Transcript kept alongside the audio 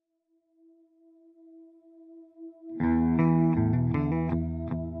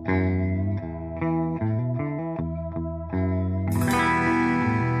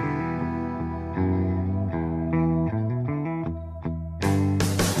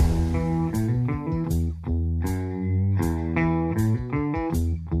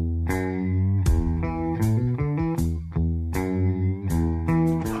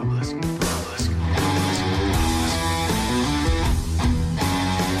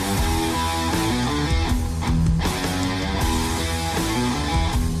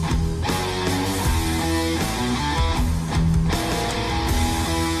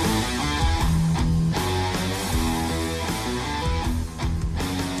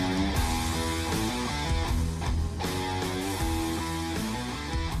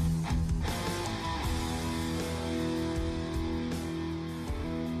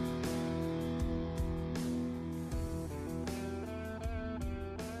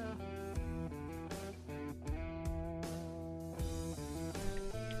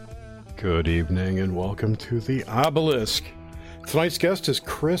Good evening and welcome to the Obelisk. Tonight's guest is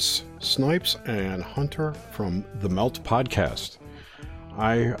Chris Snipes and Hunter from the Melt podcast.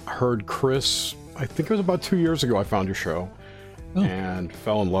 I heard Chris, I think it was about 2 years ago I found your show and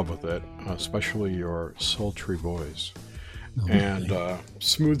fell in love with it, especially your sultry voice and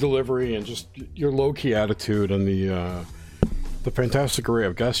smooth delivery and just your low-key attitude and the fantastic array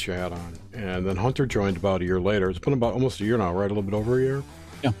of guests you had on. And then Hunter joined about a year later. It's been about almost a year now, right? A little bit over a year?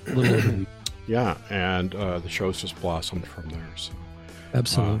 Yeah, a little over. Yeah, and the show's just blossomed from there. So,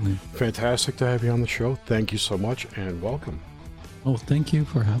 absolutely. Fantastic to have you on the show. Thank you so much, and welcome. Oh, thank you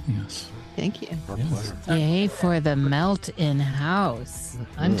for having us. Thank you. Our pleasure. Yay for the Melt in-house,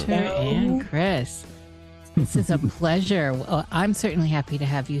 Hunter and Chris. This is a pleasure. Well, I'm certainly happy to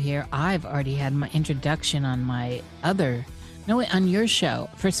have you here. I've already had my introduction on my on your show.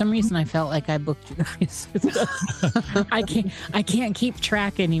 For some reason, I felt like I booked you guys. I can't keep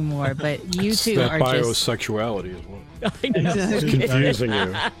track anymore. But you two that are bisexuality is what I know. it's confusing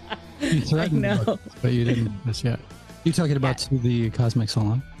you. You threatened I know. us, but you didn't do this yet. You talking about to the Cosmic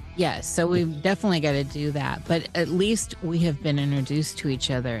Salon? Yes, so we've definitely got to do that. But at least we have been introduced to each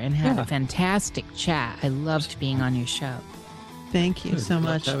other and had a fantastic chat. I loved being on your show. Thank you so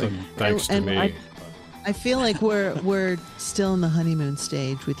much. Thanks to me. I feel like we're still in the honeymoon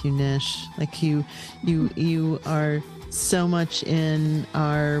stage with you, Nish. Like you are so much in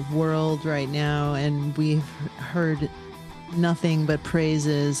our world right now, and we've heard nothing but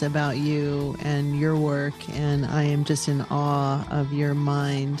praises about you and your work, and I am just in awe of your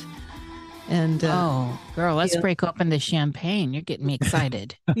mind. And girl, let's break open the champagne. You're getting me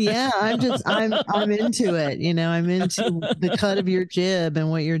excited. Yeah, I'm into it. You know, I'm into the cut of your jib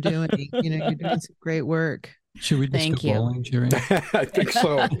and what you're doing. You know, you're doing some great work. Should we just go bowling, Jerry? I think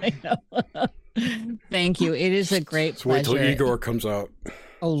so. Thank you. It is a great Let's wait pleasure. till Igor comes out.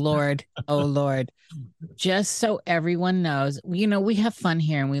 Oh, Lord. Oh, Lord. Just so everyone knows, you know, we have fun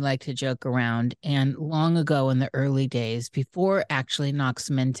here and we like to joke around. And long ago in the early days, before actually Nox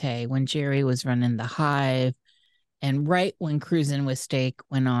Mente, when Jerry was running the Hive, and right when Cruisin' with Steak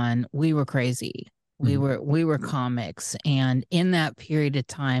went on, we were crazy. We were comics. And in that period of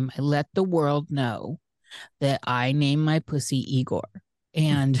time, I let the world know that I named my pussy Igor.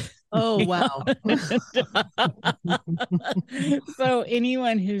 And oh, wow. So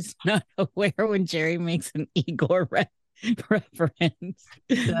anyone who's not aware, when Jerry makes an Igor reference,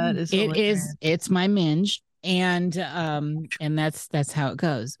 that is it's my minge, and that's how it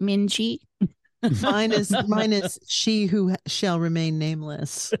goes. Mingy. Mine is she who shall remain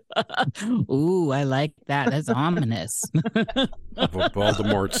nameless. Ooh, I like that. That's ominous. Of a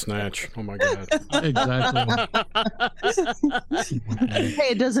Voldemort snatch. Oh my God. Exactly.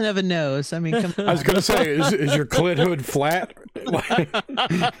 Hey, it doesn't have a nose. I mean, come on. I was gonna say, is your clit hood flat?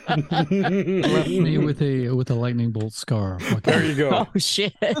 Left me with a lightning bolt scar. There you go. Oh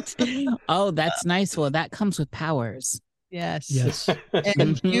shit. Oh, that's nice. Well, that comes with powers. Yes.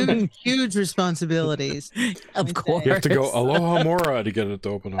 And huge responsibilities. Of course. You have to go Aloha Mora to get it to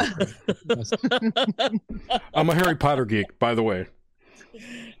open up. Right? I'm a Harry Potter geek, by the way.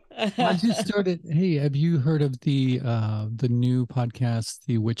 I just started. Hey, have you heard of the new podcast,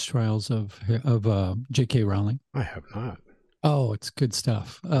 The Witch Trials of J.K. Rowling? I have not. Oh, it's good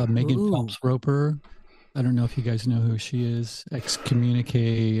stuff. Megan Phelps Roper. I don't know if you guys know who she is.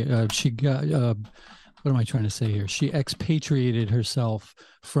 Excommunicate. She got. What am I trying to say here? She expatriated herself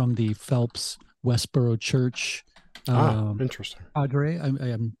from the Phelps Westboro Church. Interesting. Padre.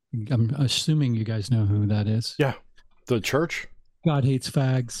 I'm assuming you guys know who that is. Yeah, the church. God hates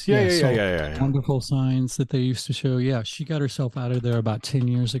fags. Yeah. Wonderful signs that they used to show. Yeah, she got herself out of there about 10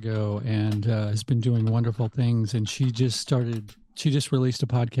 years ago and has been doing wonderful things. And she just released a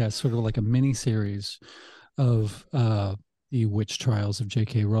podcast, sort of like a mini series of the witch trials of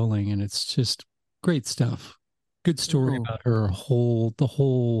J.K. Rowling, and it's just great stuff. Good story about the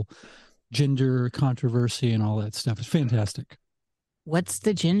whole gender controversy and all that stuff. It's fantastic. What's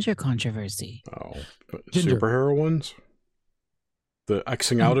the ginger controversy? Oh, Ginger. Superhero ones? The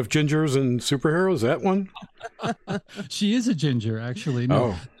Xing out of gingers and superheroes, that one? She is a ginger, actually.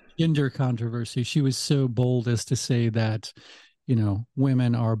 No, Ginger controversy. She was so bold as to say that, you know,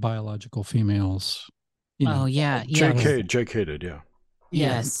 women are biological females. You know. Oh, yeah. JK did, yeah.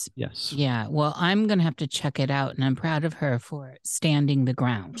 Yes. Yeah. Well, I'm going to have to check it out, and I'm proud of her for standing the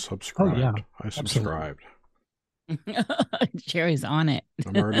ground. Subscribed. Oh, yeah. I subscribed. Jerry's on it.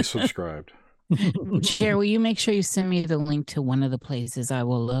 I'm already subscribed. Jerry, will you make sure you send me the link to one of the places I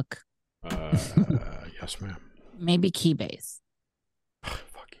will look? Yes, ma'am. Maybe Keybase.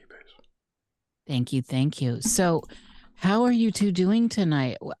 Fuck Keybase. Thank you. So How are you two doing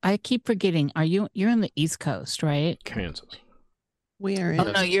tonight? I keep forgetting. You're on the East Coast, right? Kansas. We are Oh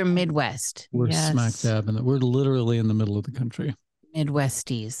in. no, you're Midwest. We're smack Yes. dab we're literally in the middle of the country.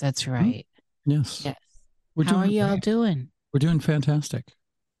 Midwesties. That's right. Yes. Yes. We're How are doing y'all great. doing? We're doing fantastic.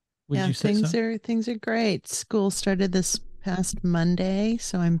 Would Yeah, you say so? things are great. School started this past Monday,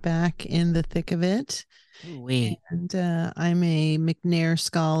 so I'm back in the thick of it. Ooh-wee. And I'm a McNair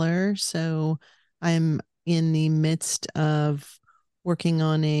scholar, so I'm in the midst of working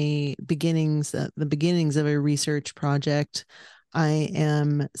on the beginnings of a research project. I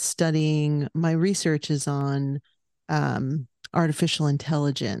am studying. My research is on artificial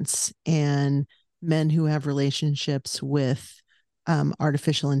intelligence and men who have relationships with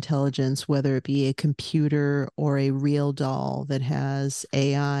artificial intelligence, whether it be a computer or a real doll that has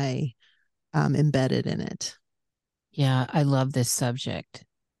AI embedded in it. Yeah, I love this subject.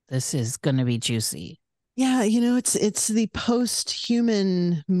 This is going to be juicy. Yeah, it's the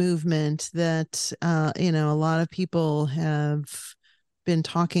post-human movement that a lot of people have been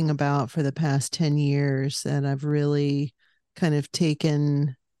talking about for the past 10 years, that I've really kind of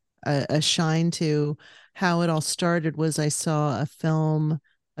taken a shine to. How it all started was I saw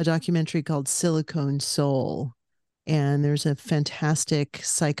a documentary called Silicone Soul, and there's a fantastic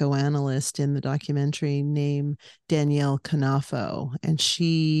psychoanalyst in the documentary named Danielle Canafo, and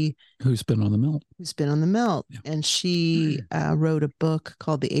Who's been on the melt? Yeah. And she wrote a book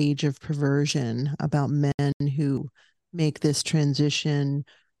called The Age of Perversion about men who make this transition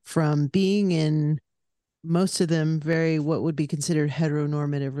from being in, most of them, very what would be considered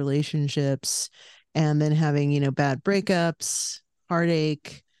heteronormative relationships, and then having bad breakups,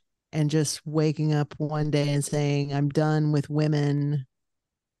 heartache, and just waking up one day and saying, I'm done with women,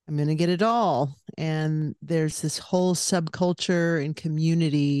 I'm going to get it all. And there's this whole subculture and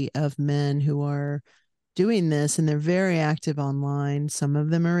community of men who are doing this, and they're very active online. Some of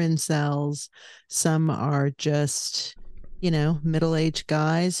them are incels, some are just middle-aged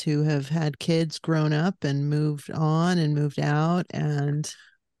guys who have had kids, grown up and moved on and moved out, and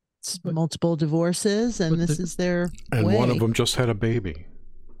multiple divorces, and this is their And way. one of them just had a baby.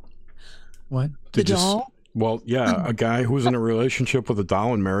 What? The doll? Well, yeah, a guy who was in a relationship with a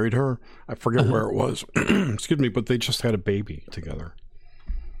doll and married her. I forget where it was. Excuse me, but they just had a baby together.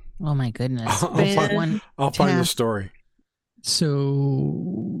 Oh my goodness. I'll find the story.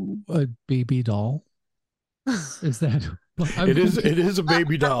 So a baby doll? Is that? It is a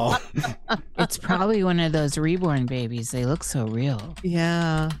baby doll. It's probably one of those reborn babies. They look so real.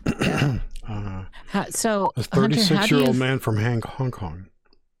 Yeah. So a 36-year-old man from Hong Kong.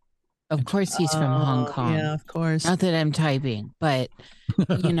 Of course he's from Hong Kong. Yeah, of course. Not that I'm typing, but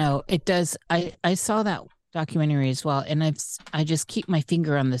it does. I saw that documentary as well, and I just keep my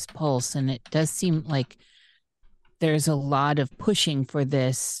finger on this pulse, and it does seem like there's a lot of pushing for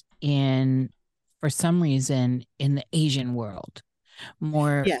this for some reason in the Asian world.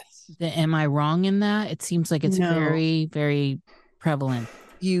 More. Yes. Am I wrong in that? It seems like it's very, very prevalent.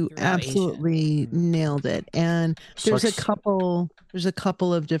 You absolutely nailed it. And there's a couple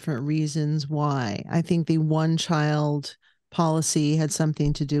of different reasons why. I think the one child policy had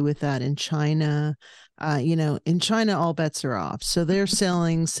something to do with that in China. In China, all bets are off. So they're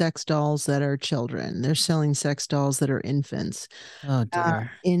selling sex dolls that are children. They're selling sex dolls that are infants. Oh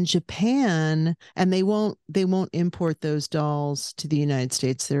dear. In Japan, and they won't import those dolls to the United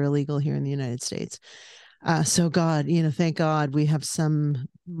States. They're illegal here in the United States. So God, thank God we have some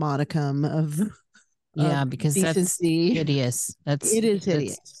modicum of because decency. That's hideous. It is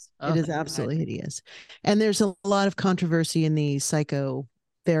hideous. It is absolutely hideous. And there's a lot of controversy in the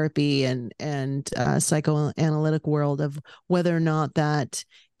psychotherapy and psychoanalytic world of whether or not that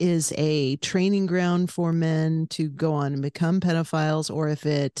is a training ground for men to go on and become pedophiles, or if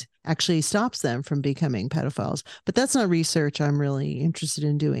it actually stops them from becoming pedophiles. But that's not research I'm really interested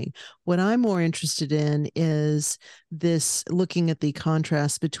in doing. What I'm more interested in is this, looking at the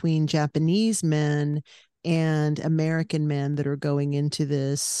contrast between Japanese men and American men that are going into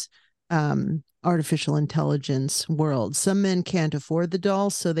this artificial intelligence world. Some men can't afford the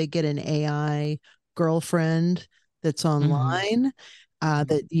doll, so they get an AI girlfriend that's online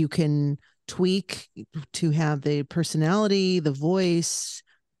that you can tweak to have the personality, the voice,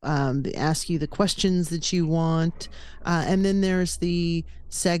 ask you the questions that you want. And then there's the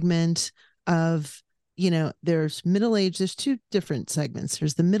segment of, there's there's two different segments.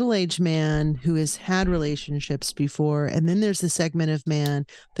 There's the middle-aged man who has had relationships before. And then there's the segment of man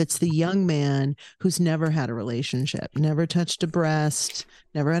that's the young man who's never had a relationship, never touched a breast,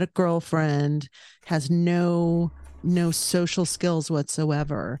 never had a girlfriend, has no social skills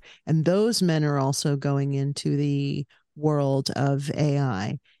whatsoever. And those men are also going into the world of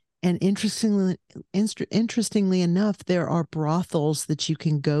AI. And interestingly enough, there are brothels that you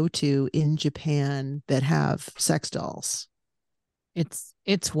can go to in Japan that have sex dolls.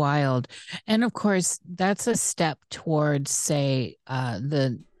 It's wild. And of course, that's a step towards, say,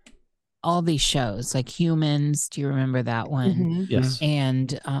 all these shows like Humans. Do you remember that one? Mm-hmm. Yes.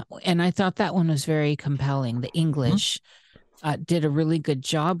 And I thought that one was very compelling. The English did a really good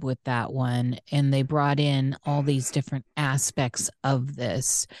job with that one, and they brought in all these different aspects of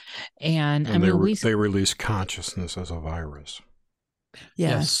this. And I mean, they released consciousness as a virus.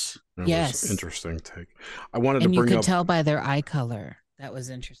 Yes. That Yes. was interesting take. I wanted and to you bring could up tell by their eye color. That was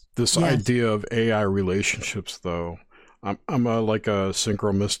interesting. this Yes. idea of AI relationships, though. I'm like a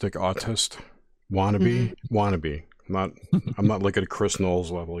synchromystic autist wannabe. I'm not like at a Chris Knowles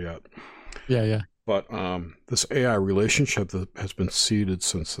level yet. Yeah. But this AI relationship that has been seeded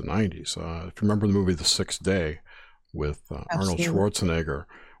since the 90s. If you remember the movie The Sixth Day with Arnold Schwarzenegger,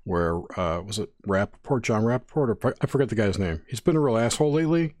 where was it John Rappaport, or I forget the guy's name. He's been a real asshole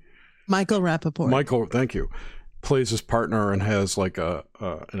lately. Michael Rappaport. Michael, thank you. Plays his partner and has like an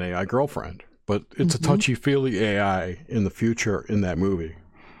AI girlfriend. But it's a touchy-feely AI in the future in that movie.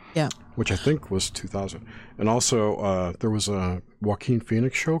 Yeah. Which I think was 2000. And also, there was a Joaquin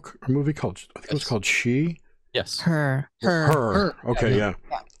Phoenix show, a movie called, I think it was called She. Yes. Her. Okay, yeah.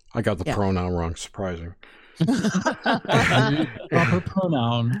 I got the pronoun wrong. Surprising. Proper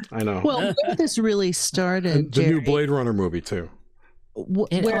pronoun. I know. Well, where this really started, And the Jerry, new Blade Runner movie, too. where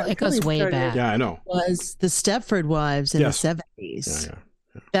It goes really way started back. Yeah, I know. was the Stepford Wives in Yes. the 70s. Yeah.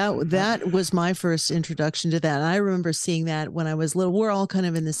 That was my first introduction to that. And I remember seeing that when I was little. We're all kind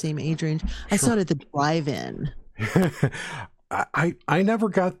of in the same age range. I saw it at the drive-in. I never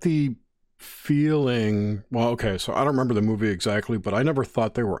got the feeling. Well, okay, so I don't remember the movie exactly, but I never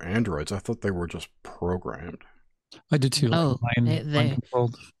thought they were androids. I thought they were just programmed. I did too. Oh, mind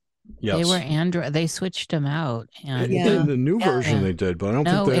controlled. Yes. They were Android. They switched them out. And In the new version they did, but I don't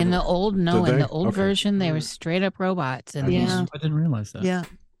think they in the old Okay. version they were straight up robots. And Yeah. I didn't realize that. Yeah.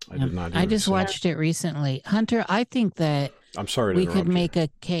 I did not. I just watched it recently. Hunter, I think that I'm sorry to we could interrupt you. make a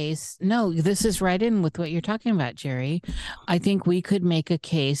case. No, this is right in with what you're talking about, Jerry. I think we could make a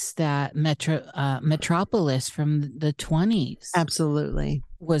case that Metropolis from the 20s Absolutely.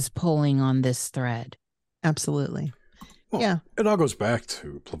 was pulling on this thread. Absolutely. Well, Yeah. It all goes back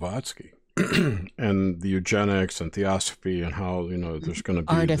to Blavatsky and the eugenics and theosophy and how, there's going to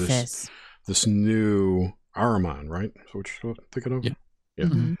be Artifice. this new Ahriman, right? So what you're thinking of? Yeah.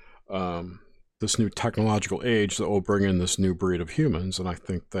 Mhm. This new technological age that will bring in this new breed of humans. And I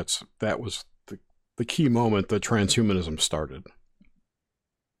think that was the key moment that transhumanism started.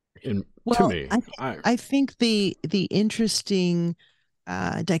 To me. I think the interesting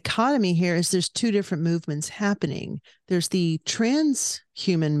dichotomy here is there's two different movements happening. There's the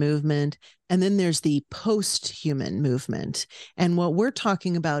transhuman movement, and then there's the post-human movement. And what we're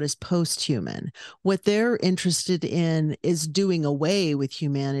talking about is post-human. What they're interested in is doing away with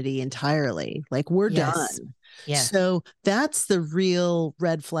humanity entirely. Like, we're done. Yes. So that's the real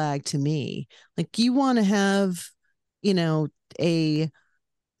red flag to me. Like, you want to have, a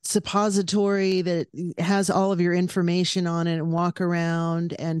suppository that has all of your information on it and walk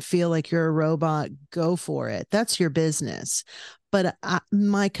around and feel like you're a robot, go for it. That's your business. But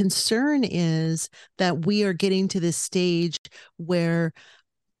my concern is that we are getting to this stage where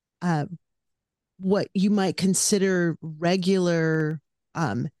what you might consider regular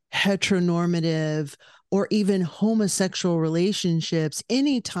heteronormative or even homosexual relationships,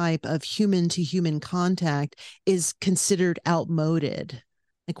 any type of human to human contact is considered outmoded.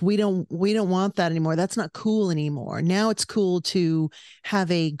 Like, we don't want that anymore. That's not cool anymore. Now it's cool to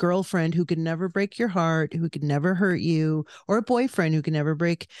have a girlfriend who could never break your heart, who could never hurt you, or a boyfriend who can never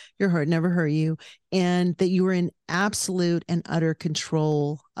break your heart, never hurt you, and that you are in absolute and utter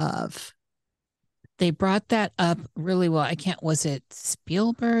control of. They brought that up really well. Was it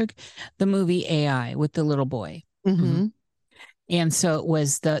Spielberg? The movie AI with the little boy. Mm-hmm. And so it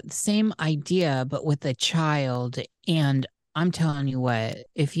was the same idea, but with a child. And I'm telling you what,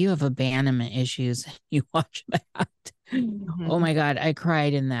 if you have abandonment issues, you watch that. Oh my God, I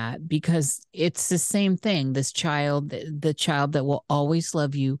cried in that because it's the same thing. This child, the child that will always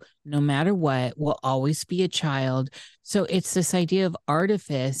love you no matter what, will always be a child. So it's this idea of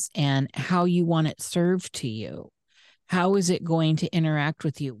artifice and how you want it served to you. How is it going to interact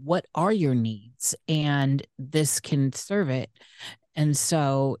with you? What are your needs? And this can serve it. And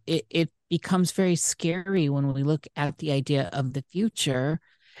so it becomes very scary when we look at the idea of the future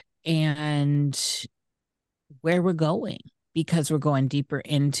and where we're going, because we're going deeper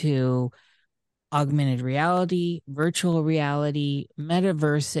into augmented reality, virtual reality,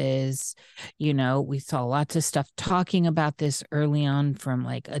 metaverses. We saw lots of stuff talking about this early on, from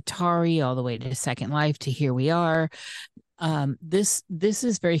like Atari all the way to Second Life to here we are. This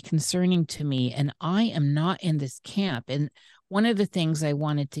is very concerning to me, and I am not in this camp. And one of the things I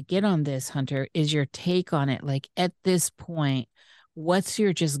wanted to get on this, Hunter, is your take on it. Like, at this point, what's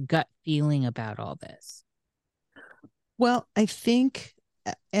your just gut feeling about all this? Well, I think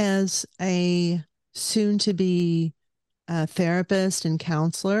as a soon-to-be therapist and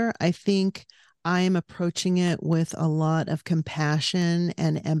counselor, I think I am approaching it with a lot of compassion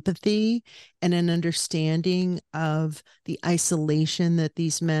and empathy and an understanding of the isolation that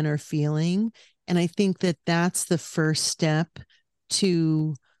these men are feeling. And I think that that's the first step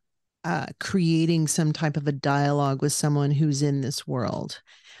to creating some type of a dialogue with someone who's in this world.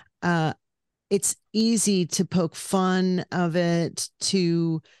 It's easy to poke fun of it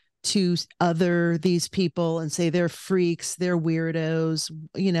to other these people and say they're freaks, they're weirdos.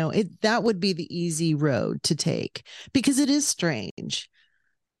 That would be the easy road to take because it is strange.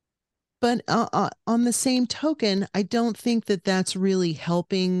 But on the same token, I don't think that that's really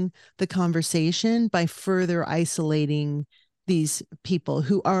helping the conversation by further isolating these people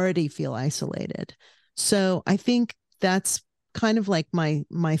who already feel isolated. So I think that's kind of like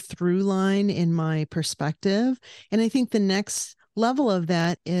my through line in my perspective. And I think the next level of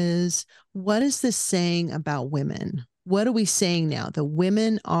that is, what is this saying about women? What are we saying now? The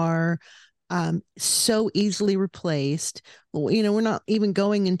women are so easily replaced. We're not even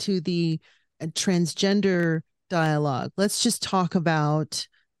going into the transgender dialogue. Let's just talk about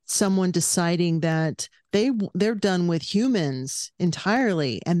someone deciding that they're done with humans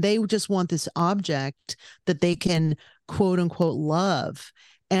entirely, and they just want this object that they can quote unquote love.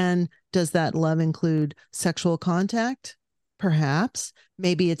 And does that love include sexual contact? Perhaps.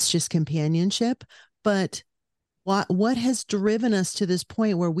 Maybe it's just companionship. But what has driven us to this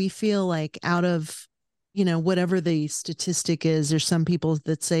point where we feel like, out of whatever the statistic is, there's some people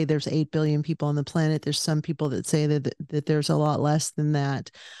that say there's 8 billion people on the planet. There's some people that say that there's a lot less than that.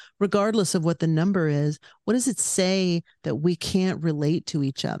 Regardless of what the number is, what does it say that we can't relate to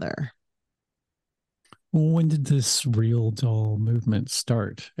each other? When did this real doll movement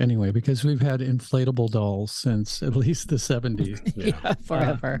start anyway? Because we've had inflatable dolls since at least the 70s. Yeah,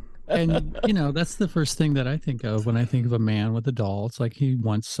 forever. And, that's the first thing that I think of when I think of a man with a doll. It's like he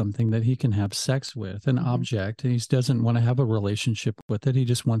wants something that he can have sex with, an object, and he doesn't want to have a relationship with it. He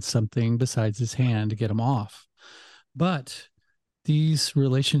just wants something besides his hand to get him off. But these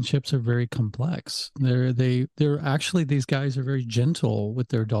relationships are very complex. They're actually, these guys are very gentle with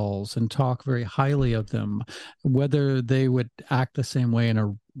their dolls and talk very highly of them. Whether they would act the same way in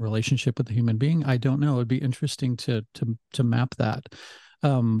a relationship with a human being, I don't know. It'd be interesting to map that.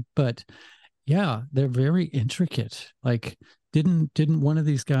 But yeah, they're very intricate. Like, didn't one of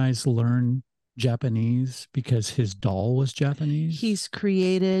these guys learn Japanese because his doll was Japanese? He's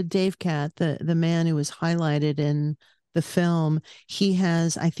created Dave Cat, the man who was highlighted in the film. He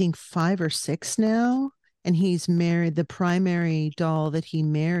has, I think, 5 or 6 now, and he's married. The primary doll that he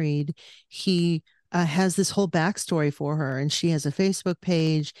married, he has this whole backstory for her, and she has a Facebook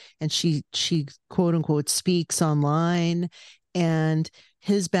page, and she quote unquote speaks online. And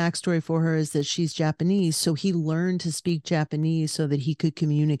his backstory for her is that she's Japanese, so he learned to speak Japanese so that he could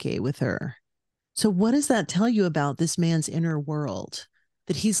communicate with her. So what does that tell you about this man's inner world?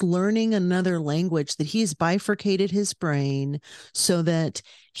 That he's learning another language, that he's bifurcated his brain so that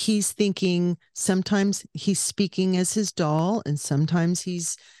he's thinking, sometimes he's speaking as his doll and sometimes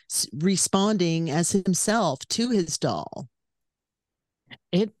he's responding as himself to his doll.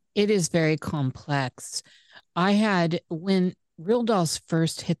 It is very complex. When real dolls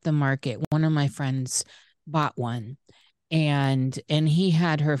first hit the market, one of my friends bought one, and he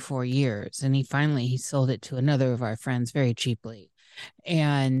had her for years, and he sold it to another of our friends very cheaply.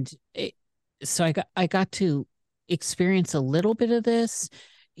 And so I got to experience a little bit of this.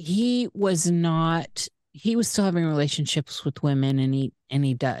 He was still having relationships with women, and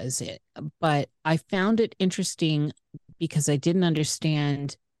he does it. But I found it interesting because I didn't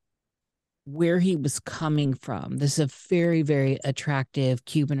understand where he was coming from. This is a very, very attractive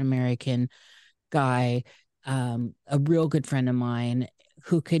Cuban American guy, a real good friend of mine,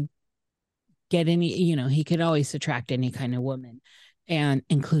 who could get he could always attract any kind of woman, and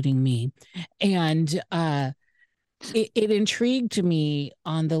including me. And it intrigued me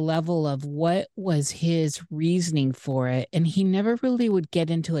on the level of what was his reasoning for it. And he never really would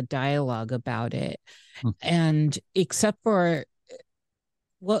get into a dialogue about it. And except for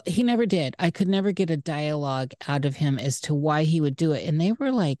Well, he never did. I could never get a dialogue out of him as to why he would do it. And they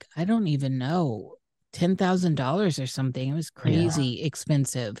were like, I don't even know, $10,000 or something. It was crazy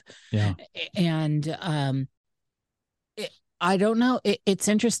expensive. Yeah. And I don't know. It's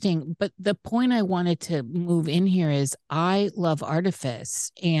interesting. But the point I wanted to move in here is I love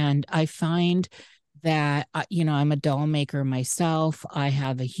artifice. And I find that, I'm a doll maker myself. I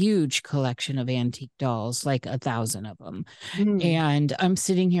have a huge collection of antique dolls, like 1,000 of them. And I'm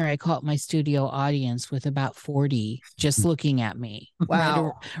sitting here, I call it my studio audience, with about 40 just looking at me.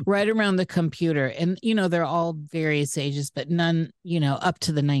 Wow. Right around the computer. And, they're all various ages, but none, up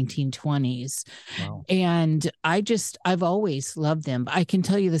to the 1920s. Wow. And I've always loved them. I can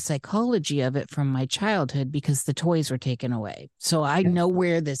tell you the psychology of it from my childhood because the toys were taken away. So I know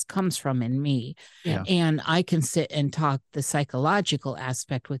where this comes from in me. Yeah. And I can sit and talk the psychological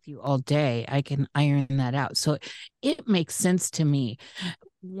aspect with you all day. I can iron that out. So it makes sense to me.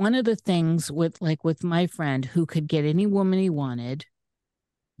 One of the things with my friend who could get any woman he wanted,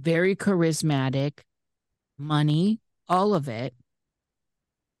 very charismatic, money, all of it,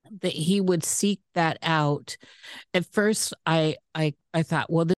 that he would seek that out. At first, I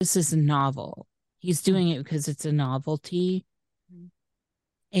thought, well, this is a novel. He's doing it because it's a novelty.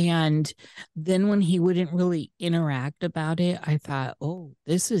 And then when he wouldn't really interact about it, I thought, oh,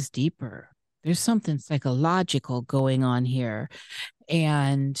 this is deeper. There's something psychological going on here.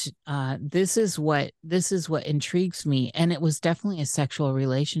 And this is what intrigues me. And it was definitely a sexual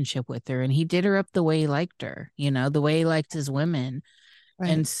relationship with her. And he did her up the way he liked her, the way he liked his women.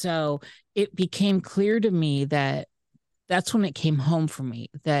 Right. And so it became clear to me that that's when it came home for me,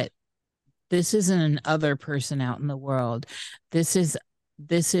 that this isn't an other person out in the world. This is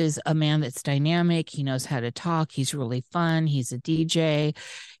a man that's dynamic. He knows how to talk. He's really fun. He's a DJ.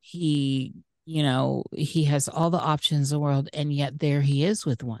 He has all the options in the world. And yet there he is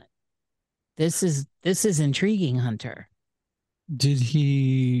with one. This is intriguing, Hunter. Did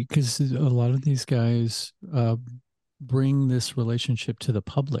he, because a lot of these guys bring this relationship to the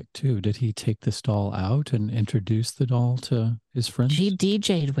public too. Did he take this doll out and introduce the doll to his friends? He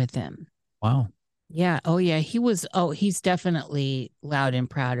DJ'd with him. Wow. Yeah. Oh, yeah. He's definitely loud and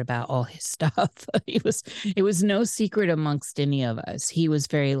proud about all his stuff. It was no secret amongst any of us. He was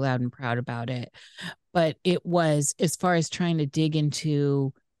very loud and proud about it. But it was, as far as trying to dig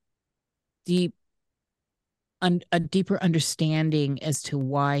into a deeper understanding as to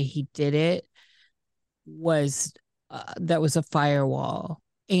why he did it, was that was a firewall.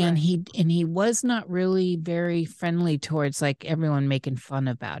 And right. he was not really very friendly towards everyone making fun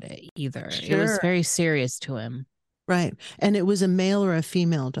about it either. Sure. It was very serious to him. Right. And it was a male or a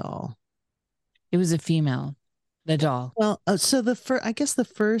female doll? It was a female, the doll. Well, so I guess the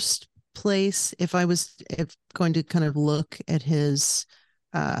first place, if going to kind of look at his,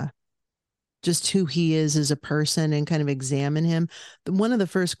 just who he is as a person and kind of examine him, one of the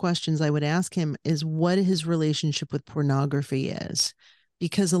first questions I would ask him is what his relationship with pornography is.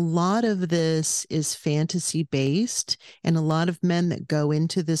 Because a lot of this is fantasy based, and a lot of men that go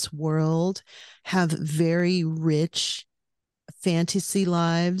into this world have very rich fantasy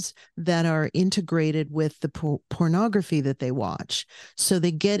lives that are integrated with the pornography that they watch. So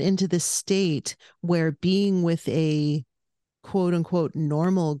they get into this state where being with a quote unquote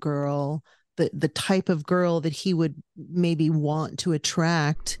normal girl, the type of girl that he would maybe want to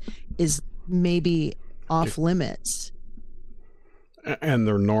attract, is maybe off limits. And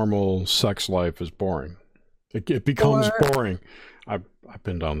their normal sex life is boring. It becomes boring. I've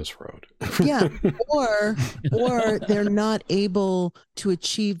been down this road. Yeah. Or they're not able to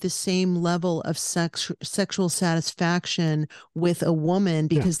achieve the same level of sexual satisfaction with a woman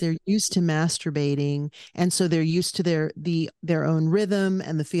because they're used to masturbating. And so they're used to their own rhythm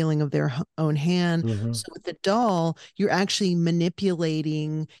and the feeling of their own hand. Mm-hmm. So with the doll, you're actually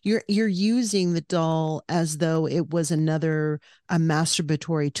manipulating, you're using the doll as though it was a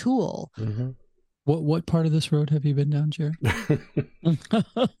masturbatory tool. Mm-hmm. What part of this road have you been down, Jerry? I'm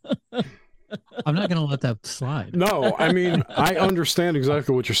not going to let that slide. No, I mean, I understand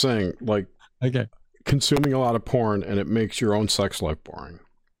exactly what you're saying. Consuming a lot of porn, and it makes your own sex life boring.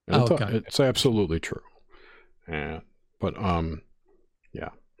 It's absolutely true. But I'll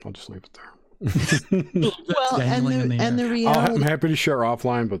just leave it there. Well, and the reality, I'm happy to share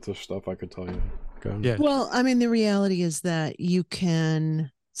offline, but there's stuff I could tell you. Yeah. Well, I mean, the reality is that you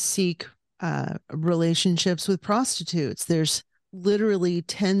can seek relationships with prostitutes. There's literally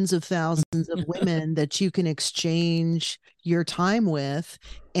tens of thousands of women that you can exchange your time with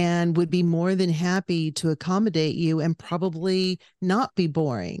and would be more than happy to accommodate you and probably not be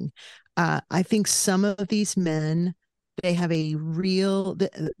boring. I think some of these men they have a real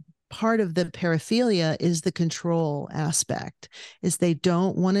part of the paraphilia is the control aspect, is they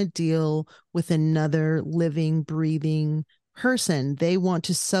don't want to deal with another living, breathing person. They want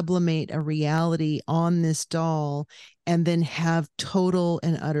to sublimate a reality on this doll and then have total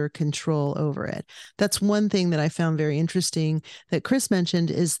and utter control over it. That's one thing that I found very interesting that Chris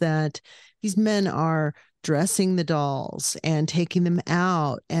mentioned, is that these men are dressing the dolls and taking them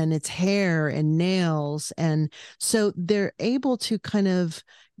out, and it's hair and nails. And so they're able to kind of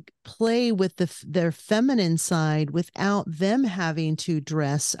play with their feminine side without them having to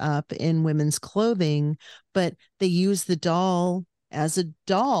dress up in women's clothing, but they use the doll as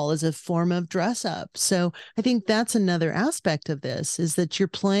a form of dress up. So I think that's another aspect of this, is that you're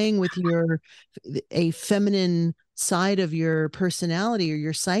playing with a feminine side of your personality or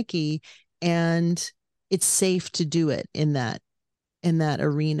your psyche, and it's safe to do it in that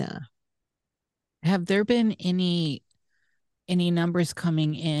arena. Have there been any numbers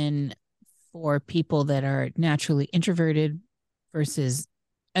coming in for people that are naturally introverted versus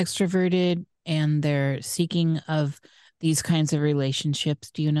extroverted, and they're seeking of these kinds of relationships?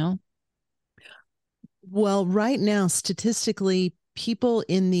 Do you know? Well, right now, statistically, people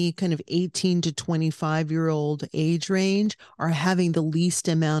in the kind of 18 to 25-year-old age range are having the least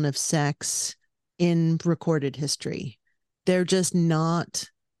amount of sex in recorded history. They're just not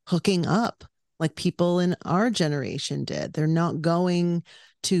hooking up like people in our generation did. They're not going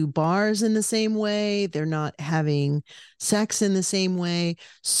to bars in the same way. They're not having sex in the same way.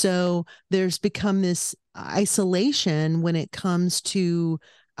 So there's become this isolation when it comes to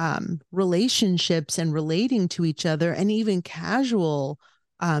relationships and relating to each other, and even casual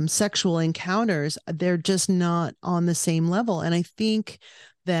sexual encounters. They're just not on the same level. And I think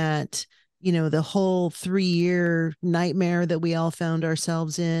that, the whole 3-year nightmare that we all found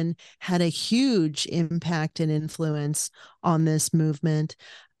ourselves in had a huge impact and influence on this movement.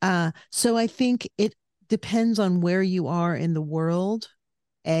 So I think it depends on where you are in the world,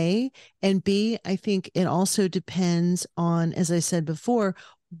 A, and B, I think it also depends on, as I said before,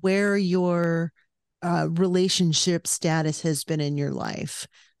 where your relationship status has been in your life.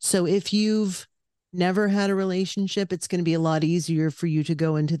 So if you've never had a relationship, it's going to be a lot easier for you to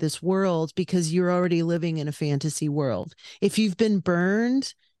go into this world because you're already living in a fantasy world. If you've been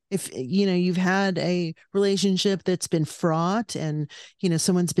burned, if you've had a relationship that's been fraught, and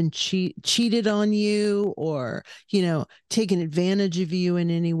someone's been cheated on you, or taken advantage of you in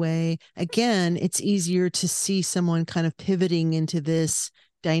any way, again, it's easier to see someone kind of pivoting into this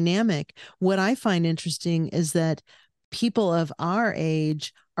dynamic. What I find interesting is that people of our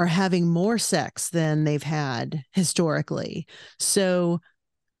age are having more sex than they've had historically. So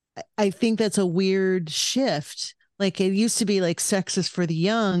I think that's a weird shift. Like, it used to be like sex is for the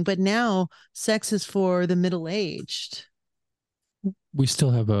young, but now sex is for the middle-aged. We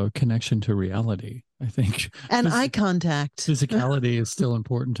still have a connection to reality, I think. And eye contact. Physicality is still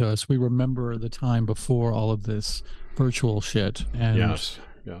important to us. We remember the time before all of this virtual shit. And yes.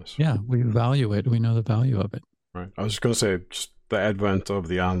 Yeah, we value it. We know the value of it. Right. I was going to say, just the advent of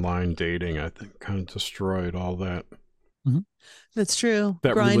the online dating, I think, kind of destroyed all that. Mm-hmm. That's true.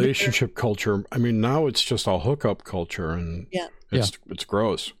 That relationship culture. I mean, now it's just all hookup culture, and it's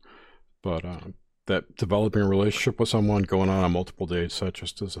gross. But that developing a relationship with someone, going on multiple dates, that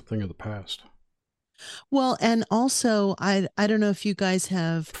just is a thing of the past. Well, and also, I don't know if you guys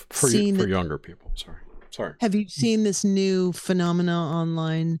have seen for younger people. Sorry. Have you seen this new phenomena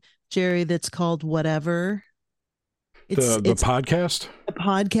online, Jerry, that's called Whatever? It's the podcast? The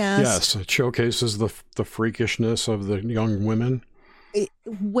podcast. Yes, it showcases the freakishness of the young women.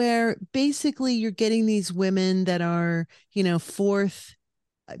 Where basically you're getting these women that are, fourth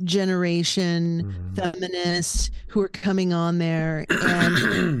generation feminists who are coming on there,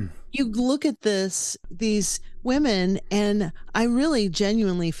 and you look at these women, and I really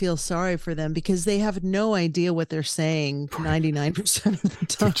genuinely feel sorry for them because they have no idea what they're saying 99% of the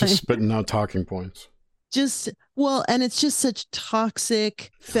time. They're just spitting out talking points. And it's just such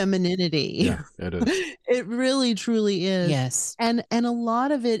toxic femininity. Yeah, it is. It really, truly is. Yes. And a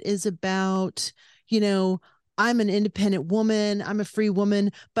lot of it is about, I'm an independent woman, I'm a free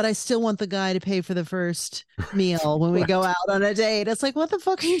woman, but I still want the guy to pay for the first meal when we go out on a date. It's like, what the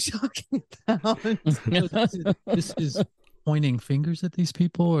fuck are you talking about? This is pointing fingers at these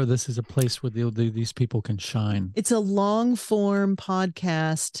people, or this is a place where these people can shine? It's a long form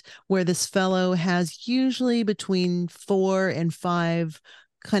podcast where this fellow has usually between 4 and 5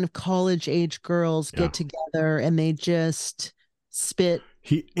 kind of college age girls get together, and they just spit.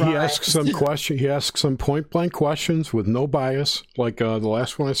 He asks some question. He asks some point blank questions with no bias. Like the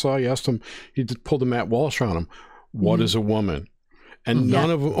last one I saw, he pulled a Matt Walsh on him. What is a woman? And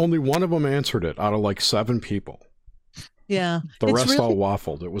only one of them answered it out of like 7 people. Yeah. The rest all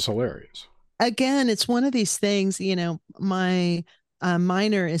waffled. It was hilarious. Again, it's one of these things, my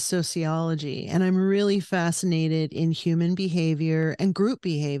minor is sociology, and I'm really fascinated in human behavior and group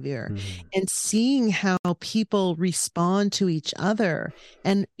behavior and seeing how people respond to each other.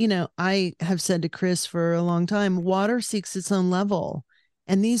 And, I have said to Chris for a long time, water seeks its own level.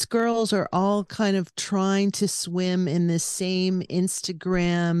 And these girls are all kind of trying to swim in this same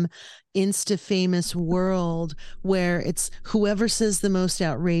Instagram, Insta famous world where it's whoever says the most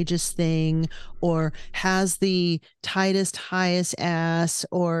outrageous thing or has the tightest, highest ass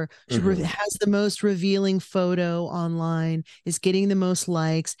or has the most revealing photo online is getting the most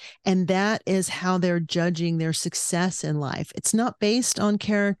likes. And that is how they're judging their success in life. It's not based on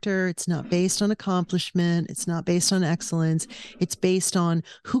character. It's not based on accomplishment. It's not based on excellence. It's based on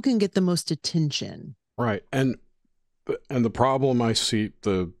who can get the most attention. Right. And the problem I see,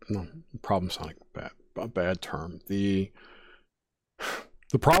 problem's not a bad term. The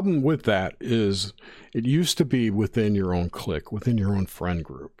problem with that is it used to be within your own clique, within your own friend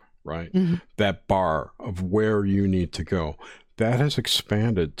group, right? That bar of where you need to go. That has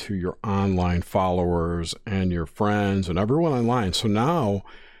expanded to your online followers and your friends and everyone online. So now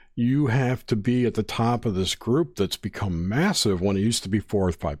you have to be at the top of this group that's become massive when it used to be 4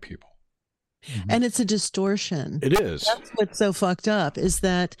 or 5 people. And it's a distortion. It is. That's what's so fucked up is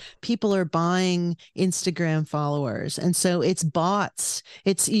that people are buying Instagram followers. And so it's bots.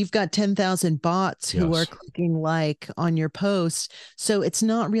 You've got 10,000 bots who are clicking like on your post. So it's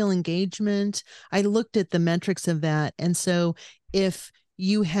not real engagement. I looked at the metrics of that. And so if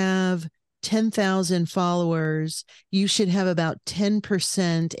you have 10,000 followers, you should have about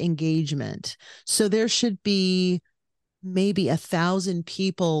 10% engagement. So there should be maybe 1,000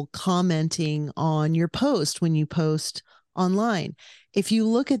 people commenting on your post when you post online. If you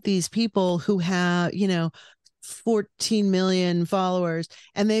look at these people who have, 14 million followers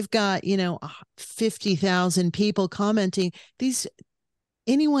and they've got, 50,000 people commenting,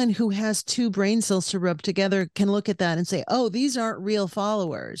 anyone who has 2 brain cells to rub together can look at that and say, oh, these aren't real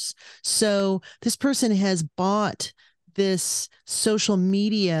followers. So this person has bought this social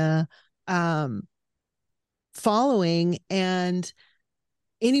media following, and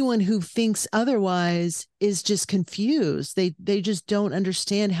anyone who thinks otherwise is just confused. They just don't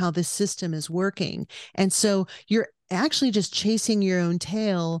understand how this system is working. And so you're actually just chasing your own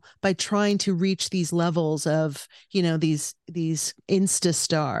tail by trying to reach these levels of, these Insta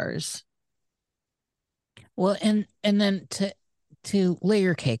stars. Well, and then to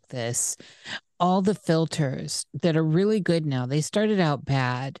layer cake this, all the filters that are really good now, they started out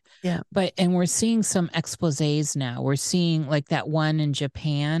bad. Yeah. And we're seeing some exposés now. We're seeing like that one in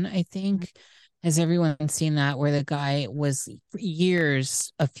Japan, I think. Has everyone seen that where the guy was for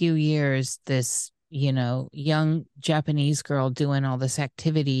a few years, this, young Japanese girl doing all this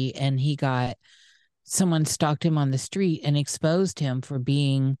activity, and someone stalked him on the street and exposed him for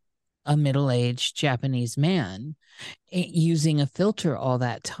being a middle-aged Japanese man using a filter all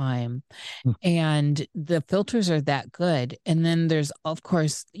that time. And the filters are that good. And then there's, of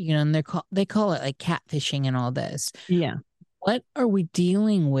course, and they call it like catfishing and all this. Yeah. What are we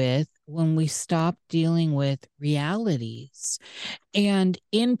dealing with when we stop dealing with realities? And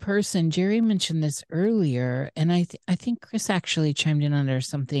in person, Jerry mentioned this earlier, and I think Chris actually chimed in under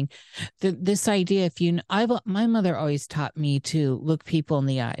something. This idea, my mother always taught me to look people in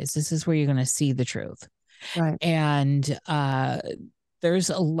the eyes. This is where you're going to see the truth. Right. And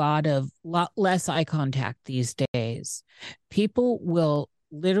there's a lot less eye contact these days. People will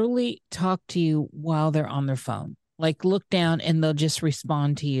literally talk to you while they're on their phone. Like look down and they'll just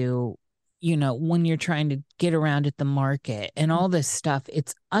respond to you, when you're trying to get around at the market and all this stuff.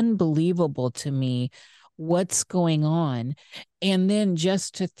 It's unbelievable to me what's going on. And then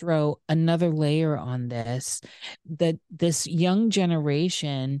just to throw another layer on this young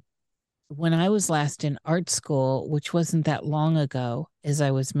generation, when I was last in art school, which wasn't that long ago, as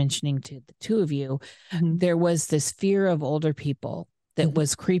I was mentioning to the two of you, there was this fear of older people that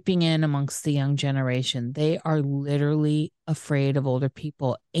was creeping in amongst the young generation. They are literally afraid of older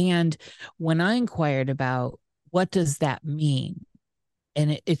people. And when I inquired about what does that mean,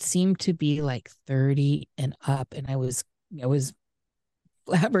 and it seemed to be like 30 and up, and I was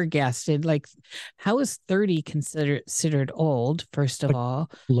flabbergasted. Like, how is 30 considered old, first of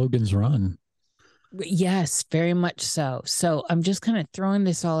all? Logan's Run. Yes, very much so. So I'm just kind of throwing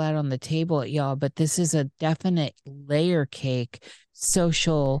this all out on the table at y'all, but this is a definite layer cake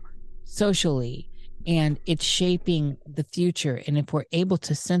socially. and it's shaping the future. And if we're able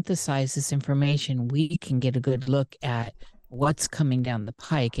to synthesize this information, we can get a good look at what's coming down the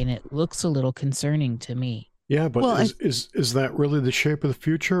pike. And it looks a little concerning to me. Yeah, but Well, is that really the shape of the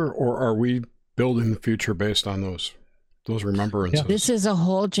future, or are we building the future based on those remembrances? This is a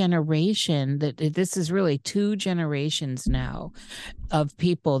whole generation this is really 2 generations now of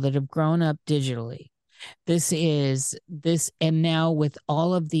people that have grown up digitally. And now with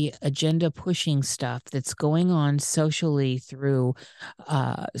all of the agenda pushing stuff that's going on socially through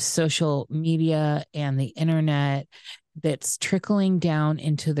social media and the internet, that's trickling down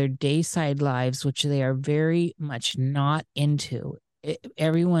into their dayside lives, which they are very much not into.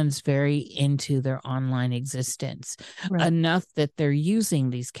 Everyone's very into their online existence, Right. enough that they're using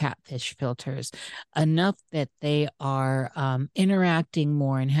these catfish filters, enough that they are interacting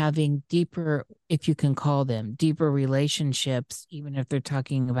more and having deeper, if you can call them deeper relationships, even if they're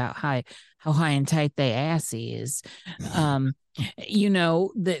talking about how high and tight they assy is.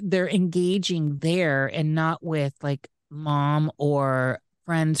 They're engaging there and not with like mom or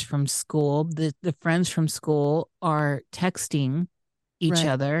friends from school. The friends from school are texting each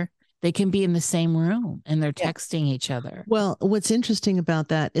other. They can be in the same room and they're texting each other. Well, what's interesting about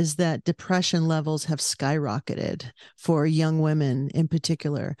that is that depression levels have skyrocketed for young women in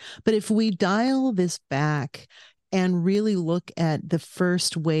particular. But if we dial this back and really look at the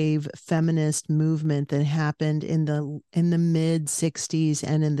first wave feminist movement that happened in the mid 60s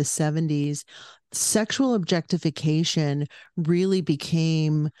and in the 70s, sexual objectification really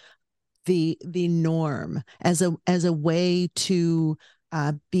became the norm as a way to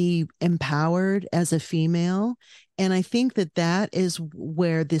be empowered as a female. And I think that is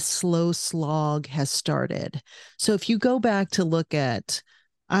where this slow slog has started. So if you go back to look at,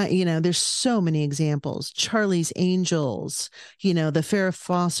 there's so many examples. Charlie's Angels, the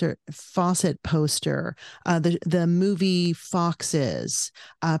Farrah Fawcett poster, the movie Foxes,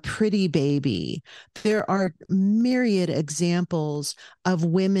 Pretty Baby. There are myriad examples of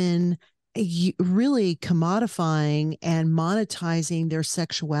women really commodifying and monetizing their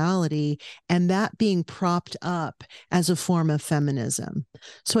sexuality, and that being propped up as a form of feminism.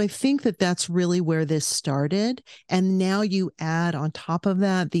 So I think that's really where this started. And now you add on top of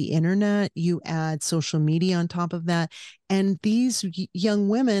that the internet, you add social media on top of that. And these young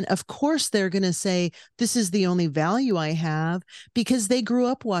women, of course, they're going to say, this is the only value I have, because they grew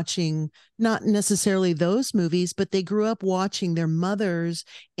up watching not necessarily those movies, but they grew up watching their mothers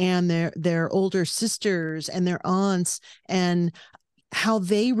and their older sisters and their aunts, and how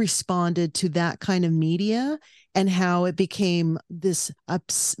they responded to that kind of media, and how it became this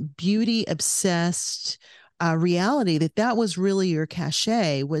beauty obsessed reality, that was really your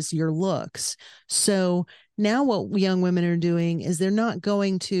cachet, was your looks. So now what young women are doing is they're not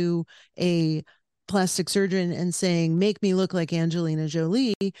going to a plastic surgeon and saying, make me look like Angelina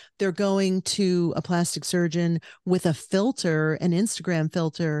Jolie. They're going to a plastic surgeon with a filter, an Instagram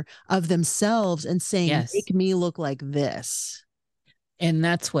filter of themselves, and saying, yes, make me look like this. And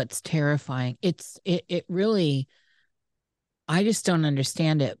that's what's terrifying. It really, I just don't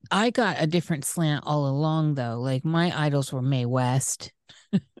understand it. I got a different slant all along, though. Like, my idols were Mae West.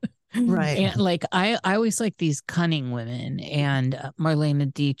 Right. And like, I always like these cunning women, and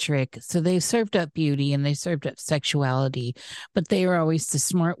Marlene Dietrich. So they served up beauty and they served up sexuality, but they were always the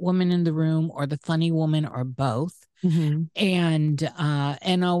smart woman in the room or the funny woman or both. Mm-hmm.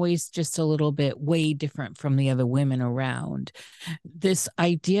 And always just a little bit way different from the other women around. This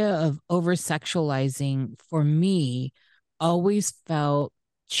idea of over sexualizing, for me, always felt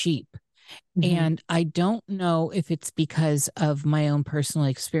cheap. Mm-hmm. And I don't know if it's because of my own personal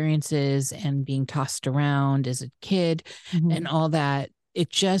experiences and being tossed around as a kid, mm-hmm. and all that.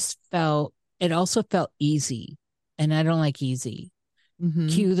 It also felt easy, and I don't like easy. Mm-hmm.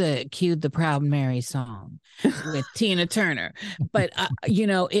 Cue the Proud Mary song with Tina Turner. But,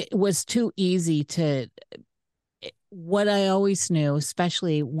 it was too easy to... What I always knew,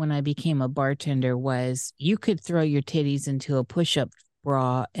 especially when I became a bartender, was you could throw your titties into a push-up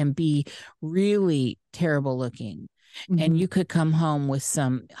bra and be really terrible looking. Mm-hmm. And you could come home with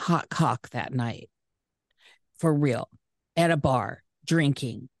some hot cock that night, for real, at a bar,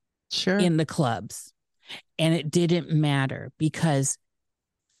 drinking, sure, in the clubs. And it didn't matter, because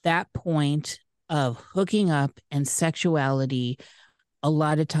that point of hooking up and sexuality a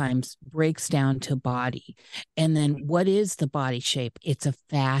lot of times breaks down to body. And then what is the body shape? It's a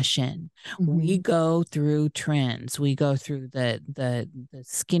fashion. Mm-hmm. We go through trends. We go through the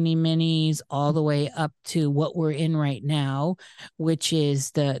skinny minis all the way up to what we're in right now, which is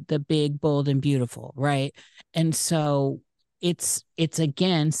the big, bold, and beautiful, right? And so it's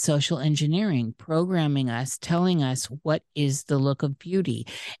again social engineering, programming us, telling us what is the look of beauty.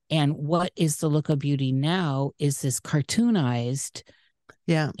 And what is the look of beauty now is this cartoonized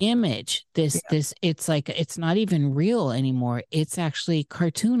image. This it's like it's not even real anymore. It's actually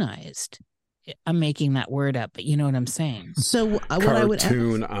cartoonized. I'm making that word up, but you know what I'm saying. So what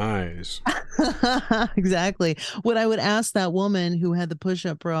cartoon eyes. Exactly. What I would ask that woman who had the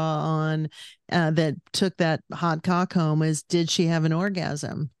push-up bra on that took that hot cock home is, did she have an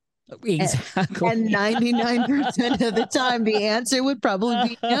orgasm? Exactly. And 99% of the time, the answer would probably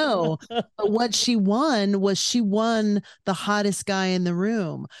be no. But what she won the hottest guy in the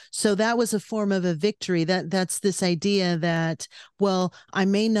room. So that was a form of a victory. That's this idea that, well, I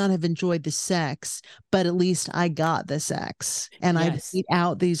may not have enjoyed the sex, but at least I got the sex and I beat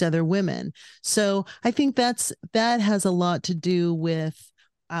out these other women. So I think that has a lot to do with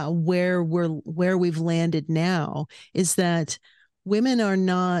where we've landed now, is that women are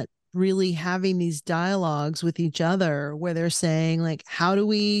not really having these dialogues with each other where they're saying, like, how do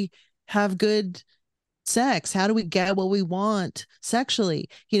we have good sex? How do we get what we want sexually?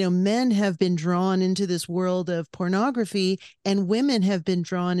 Men have been drawn into this world of pornography, and women have been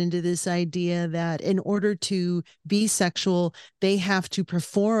drawn into this idea that in order to be sexual, they have to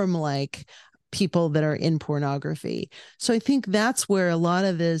perform like people that are in pornography. So I think that's where a lot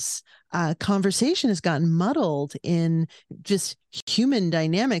of this conversation has gotten muddled in just human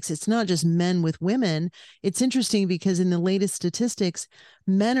dynamics. It's not just men with women. It's interesting because in the latest statistics,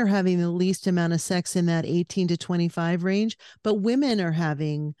 men are having the least amount of sex in that 18 to 25 range, but women are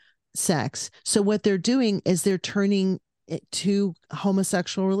having sex. So what they're doing is they're turning it to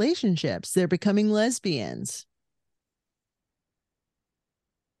homosexual relationships. They're becoming lesbians.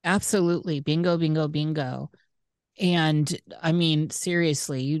 Absolutely. Bingo, bingo, bingo. And I mean,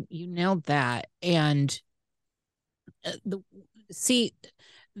 seriously, you nailed that. And see,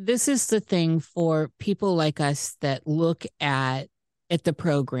 this is the thing for people like us that look at the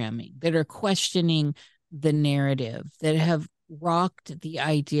programming, that are questioning the narrative, that have rocked the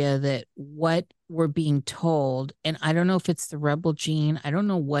idea that what we're being told, and I don't know if it's the rebel gene, I don't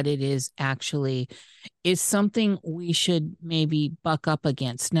know what it is actually, is something we should maybe buck up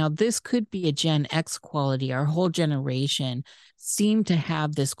against. Now, this could be a Gen X quality. Our whole generation seemed to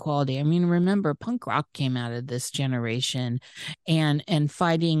have this quality. I mean, remember, punk rock came out of this generation and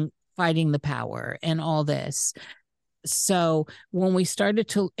fighting the power and all this. So when we started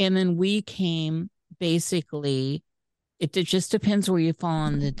to, and then we came basically, it just depends where you fall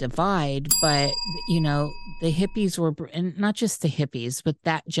on the divide, but the hippies were, and not just the hippies, but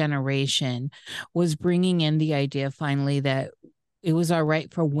that generation was bringing in the idea finally that it was all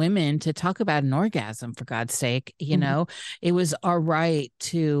right for women to talk about an orgasm, for God's sake. It was all right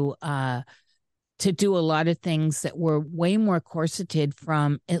to do a lot of things that were way more corseted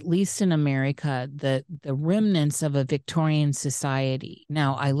from, at least in America, the remnants of a Victorian society.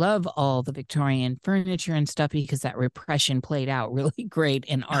 Now, I love all the Victorian furniture and stuff because that repression played out really great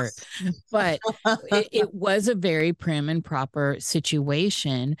in art. But it was a very prim and proper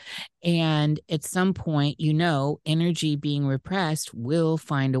situation. And at some point, energy being repressed will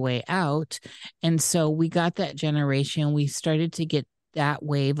find a way out. And so we got that generation. We started to get that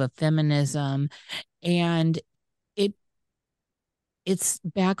wave of feminism, and it's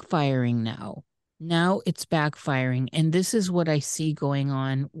backfiring now. It's backfiring. And this is what I see going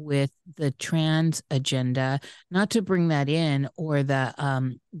on with the trans agenda, not to bring that in, or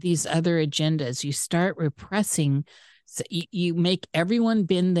the these other agendas. You start repressing, you make everyone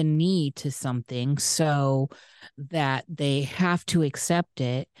bend the knee to something so that they have to accept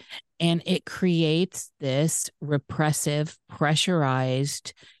it. And it creates this repressive,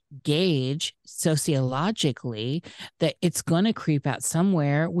 pressurized gauge sociologically that it's going to creep out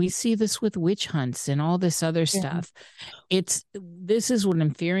somewhere. We see this with witch hunts and all this other stuff. This is what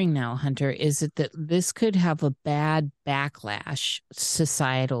I'm fearing now, Hunter, is that this could have a bad backlash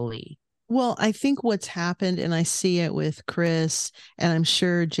societally. Well, I think what's happened, and I see it with Chris, and I'm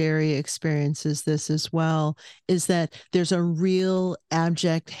sure Jerry experiences this as well, is that there's a real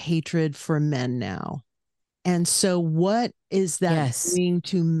abject hatred for men now. And so what is that doing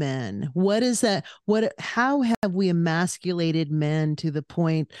to men? What is that? How have we emasculated men to the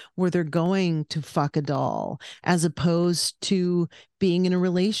point where they're going to fuck a doll as opposed to being in a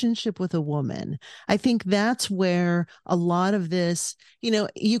relationship with a woman? I think that's where a lot of this,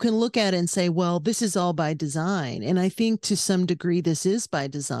 you can look at it and say, well, this is all by design. And I think to some degree this is by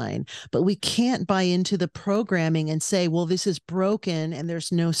design, but we can't buy into the programming and say, well, this is broken and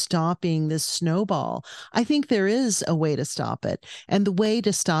there's no stopping this snowball. I think there is a way to stop it. And the way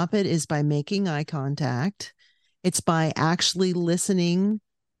to stop it is by making eye contact It's by actually listening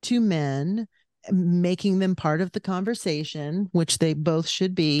to men, making them part of the conversation, which they both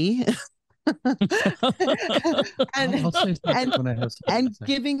should be. I'll say something when I have something to say.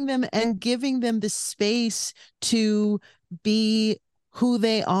 Giving them the space to be who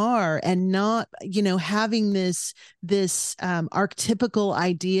they are, and not, having this archetypical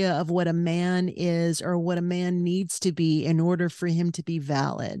idea of what a man is or what a man needs to be in order for him to be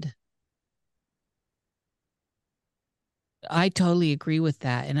valid. I totally agree with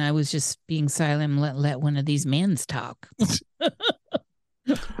that. And I was just being silent and let one of these mans talk.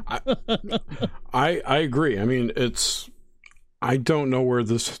 I agree. I mean, I don't know where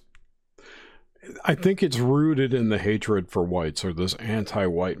this, I think it's rooted in the hatred for whites, or this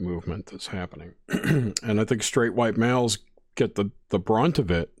anti-white movement that's happening. And I think straight white males get the brunt of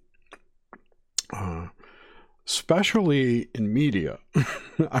it, especially in media.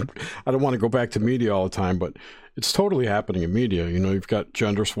 I don't want to go back to media all the time, but it's totally happening in media. You've got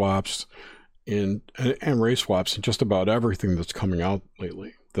gender swaps and race swaps in just about everything that's coming out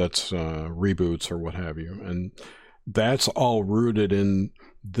lately. That's reboots or what have you. And that's all rooted in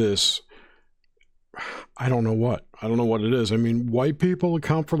this, I don't know what it is. I mean, white people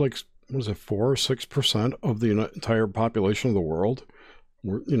account for 4 or 6% of the entire population of the world.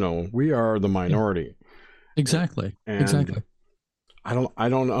 We are the minority. Exactly. And exactly. I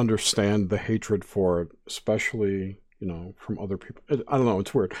don't understand the hatred for it, especially, from other people. I don't know.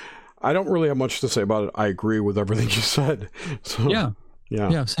 It's weird. I don't really have much to say about it. I agree with everything you said. So,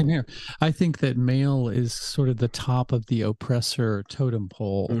 yeah, same here. I think that male is sort of the top of the oppressor totem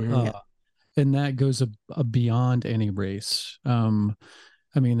pole. Mm-hmm. And that goes beyond any race.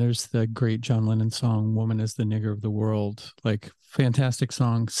 I mean, there's the great John Lennon song, "Woman is the Nigger of the World." Fantastic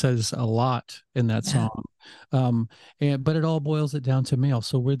song, says a lot in that song. But it all boils it down to male.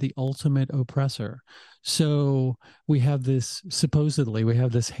 So we're the ultimate oppressor. So we have this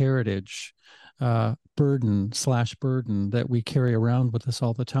heritage burden that we carry around with us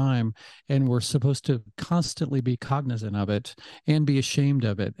all the time. And we're supposed to constantly be cognizant of it and be ashamed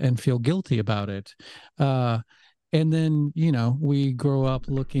of it and feel guilty about it. And then, we grow up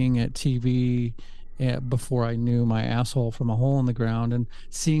looking at TV before I knew my asshole from a hole in the ground, and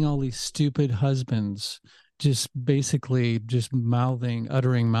seeing all these stupid husbands just basically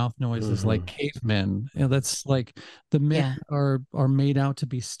uttering mouth noises like cavemen. That's like the men are made out to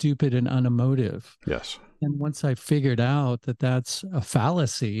be stupid and unemotive. Yes. And once I figured out that that's a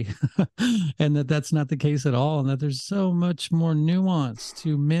fallacy and that that's not the case at all, and that there's so much more nuance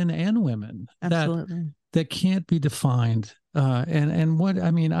to men and women. Absolutely. That can't be defined.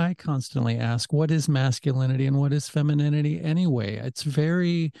 I constantly ask, what is masculinity and what is femininity anyway? It's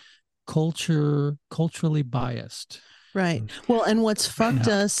very culturally biased. Right. Well, and what's fucked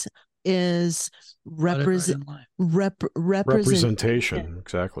us is representation.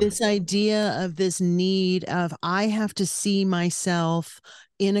 Exactly. This idea of this need of, I have to see myself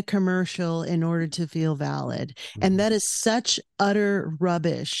in a commercial in order to feel valid. And that is such utter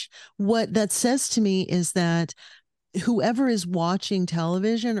rubbish. What that says to me is that whoever is watching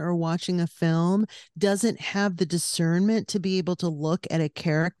television or watching a film doesn't have the discernment to be able to look at a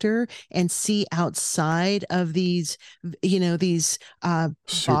character and see outside of these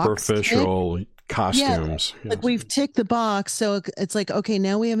superficial costumes. Yeah, we've ticked the box. So it's like, okay,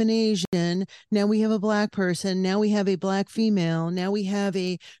 now we have an Asian, now we have a black person, now we have a black female, now we have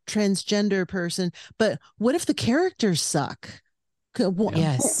a transgender person. But what if the characters suck?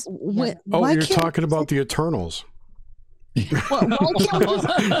 Yes. You're talking about the Eternals.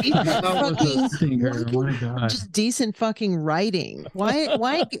 Just decent fucking writing.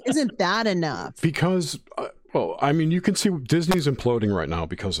 Why isn't that enough? Because you can see Disney's imploding right now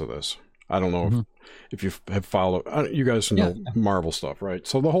because of this. I don't know if you have followed. You guys know Marvel stuff, right?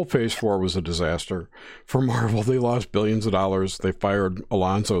 So the whole Phase 4 was a disaster for Marvel. They lost billions of dollars. They fired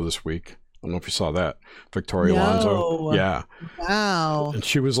Alonso this week. I don't know if you saw that. Victoria Alonso. Yeah. Wow. And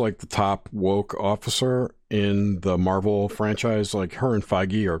she was like the top woke officer in the Marvel franchise. Like, her and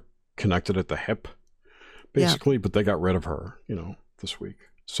Feige are connected at the hip, basically, but they got rid of her, this week.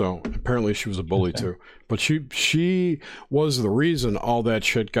 So apparently she was a bully too. But she was the reason all that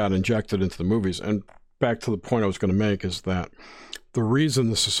shit got injected into the movies. And back to the point I was going to make is that the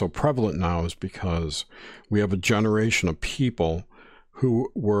reason this is so prevalent now is because we have a generation of people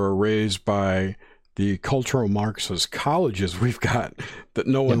who were raised by the cultural Marxist colleges we've got that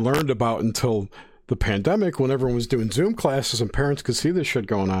no one learned about until the pandemic, when everyone was doing Zoom classes and parents could see this shit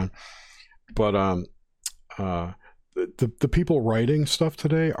going on. But the people writing stuff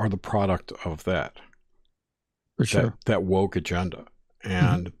today are the product of that. For sure. That woke agenda.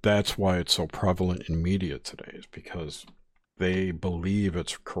 And that's why it's so prevalent in media today, is because they believe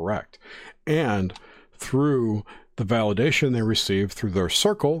it's correct. And through the validation they receive through their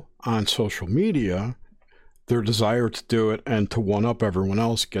circle on social media, their desire to do it and to one up everyone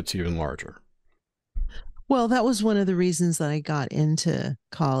else gets even larger. Well, that was one of the reasons that I got into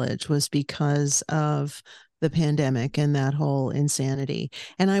college, was because of the pandemic and that whole insanity.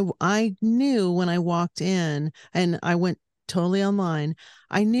 And I knew when I walked in, and I went totally online,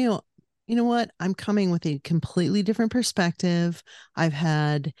 I knew, you know what, I'm coming with a completely different perspective. I've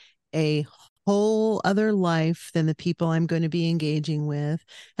had a whole other life than the people I'm going to be engaging with.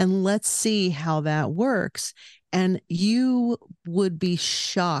 And let's see how that works. And you would be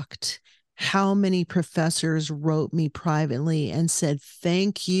shocked how many professors wrote me privately and said,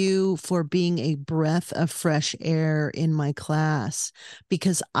 thank you for being a breath of fresh air in my class,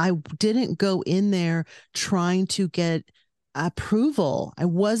 because I didn't go in there trying to get approval. I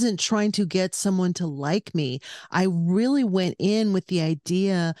wasn't trying to get someone to like me. I really went in with the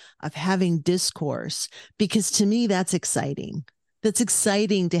idea of having discourse, because to me, that's exciting. That's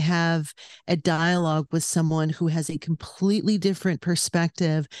exciting to have a dialogue with someone who has a completely different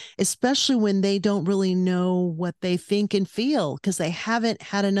perspective, especially when they don't really know what they think and feel because they haven't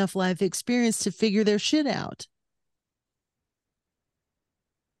had enough life experience to figure their shit out.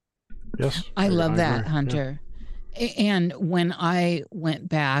 Yes. I love that, agree. Hunter. And when I went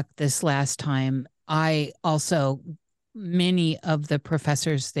back this last time, I also, many of the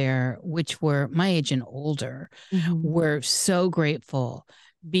professors there, which were my age and older, were so grateful,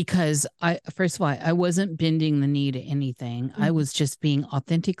 because first of all, I wasn't bending the knee to anything. I was just being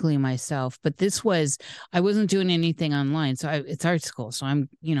authentically myself. But I wasn't doing anything online. So it's art school. So I'm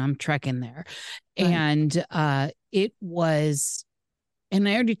trekking there. Right. And it was, and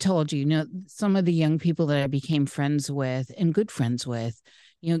I already told you, some of the young people that I became friends with and good friends with,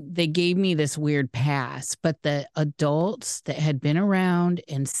 they gave me this weird pass, but the adults that had been around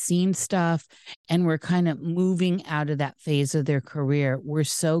and seen stuff and were kind of moving out of that phase of their career were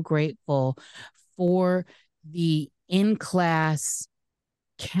so grateful for the in-class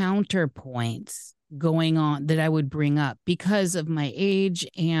counterpoints going on that I would bring up because of my age,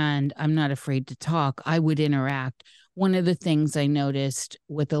 and I'm not afraid to talk. I would interact. One of the things I noticed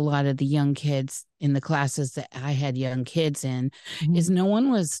with a lot of the young kids in the classes that I had young kids in is no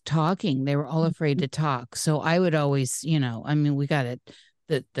one was talking. They were all afraid to talk. So I would always, we got it.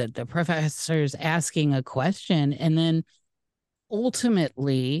 The professor's asking a question, and then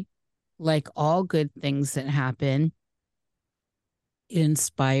ultimately, like all good things that happen, it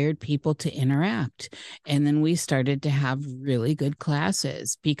inspired people to interact. And then we started to have really good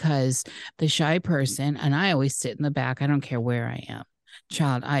classes, because the shy person, and I always sit in the back, I don't care where I am.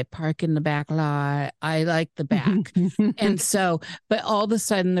 Child, I park in the back lot. I like the back. And so, but all of a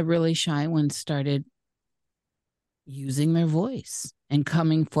sudden, the really shy ones started using their voice and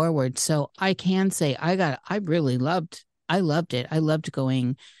coming forward. So I can say I loved it. I loved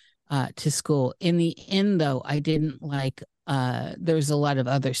going to school. In the end, though, I didn't like, there's a lot of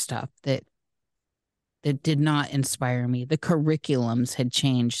other stuff that did not inspire me. The curriculums had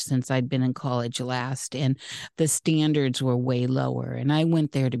changed since I'd been in college last, and the standards were way lower. And I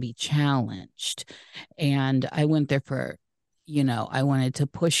went there to be challenged. And I went there for, I wanted to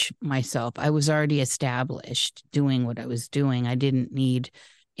push myself. I was already established doing what I was doing. I didn't need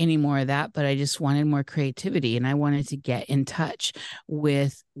any more of that, but I just wanted more creativity, and I wanted to get in touch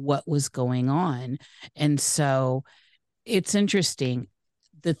with what was going on. And so it's interesting.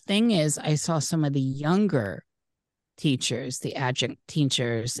 The thing is, I saw some of the younger teachers, the adjunct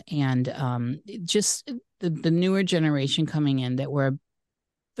teachers, and just the newer generation coming in that were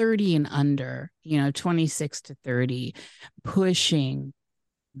 30 and under, 26 to 30, pushing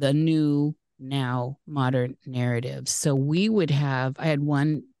the new, now modern narrative. So I had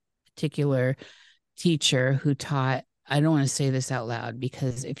one particular teacher who taught, I don't want to say this out loud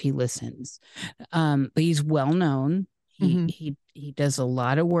because if he listens, but he's well known. He does a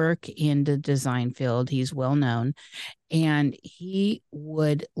lot of work in the design field. He's well known, and he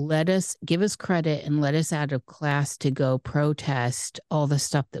would give us credit and let us out of class to go protest all the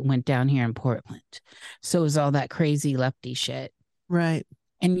stuff that went down here in Portland. So it was all that crazy lefty shit. Right.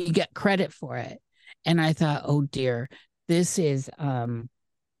 And you get credit for it. And I thought, oh dear, this isn't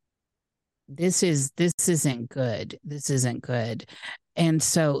good. This isn't good. And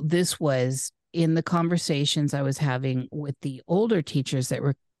so this was in the conversations I was having with the older teachers that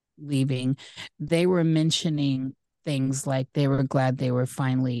were leaving. They were mentioning things like they were glad they were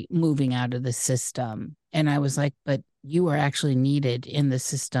finally moving out of the system. And I was like, but you are actually needed in the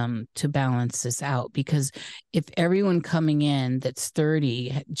system to balance this out. Because if everyone coming in that's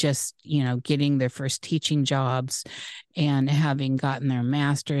 30, just, getting their first teaching jobs and having gotten their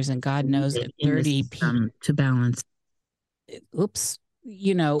masters, and God knows at 30 people to balance, oops,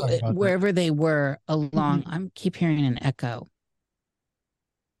 wherever they were along, I keep hearing an echo.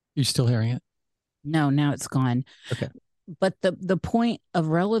 You still hearing it? No, now it's gone. Okay. But the point of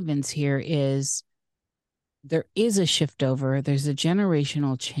relevance here is there is a shift over, there's a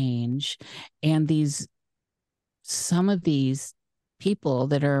generational change, and some of these people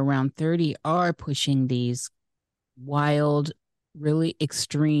that are around 30 are pushing these wild, really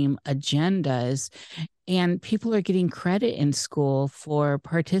extreme agendas, and people are getting credit in school for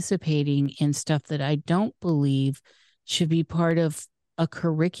participating in stuff that I don't believe should be part of a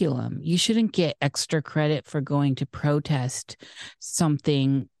curriculum. You shouldn't get extra credit for going to protest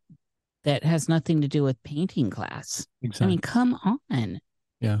something that has nothing to do with painting class. Exactly. I mean, come on.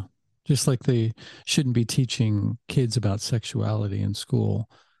 Yeah. Just like they shouldn't be teaching kids about sexuality in school,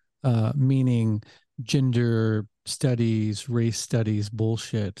 meaning gender studies, race studies,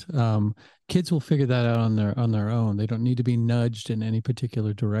 bullshit. Kids will figure that out on their own. They don't need to be nudged in any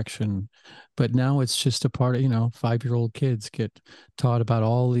particular direction. But now it's just a part of, 5-year-old kids get taught about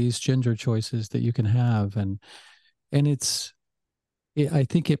all these gender choices that you can have. And I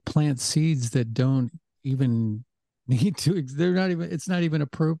think it plants seeds that don't even need to, it's not even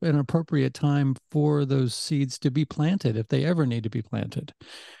an appropriate time for those seeds to be planted, if they ever need to be planted.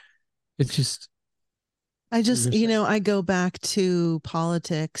 It's just, I go back to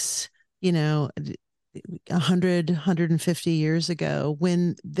politics, 150 years ago,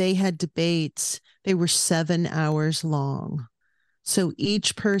 when they had debates, they were 7 hours long. So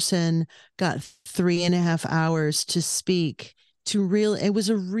each person got 3.5 hours to speak. It was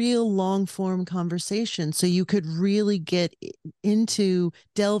a real long form conversation. So you could really delve into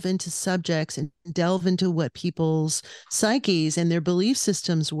subjects and delve into what people's psyches and their belief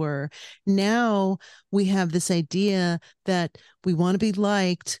systems were. Now we have this idea that we want to be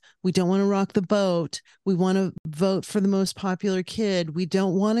liked. We don't want to rock the boat. We want to vote for the most popular kid. We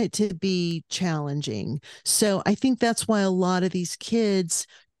don't want it to be challenging. So I think that's why a lot of these kids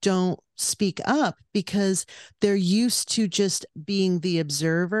don't speak up, because they're used to just being the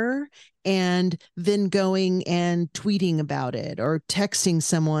observer and then going and tweeting about it or texting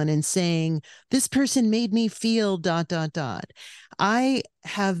someone and saying, this person made me feel ... I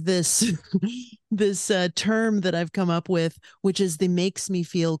have this term that I've come up with, which is the makes me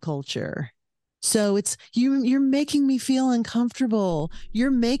feel culture. So it's you're making me feel uncomfortable.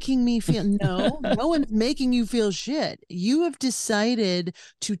 You're making me feel no one's making you feel shit. You have decided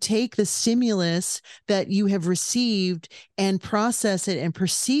to take the stimulus that you have received and process it and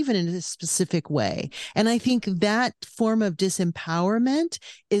perceive it in a specific way. And I think that form of disempowerment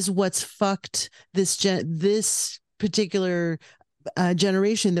is what's fucked this particular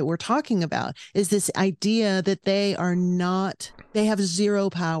generation that we're talking about, is this idea that they have zero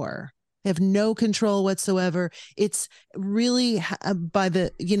power. They have no control whatsoever. It's really by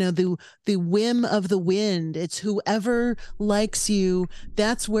the whim of the wind. It's whoever likes you.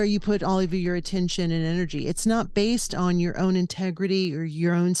 That's where you put all of your attention and energy. It's not based on your own integrity or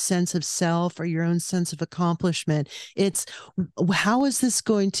your own sense of self or your own sense of accomplishment. It's how is this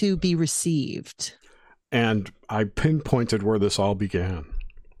going to be received? And I pinpointed where this all began.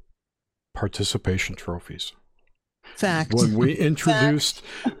 Participation trophies. Fact. When we introduced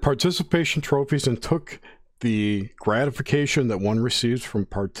participation trophies and took the gratification that one receives from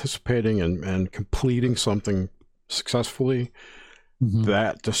participating and completing something successfully,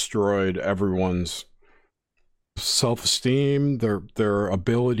 that destroyed everyone's self-esteem, their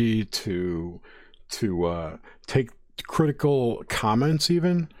ability to take critical comments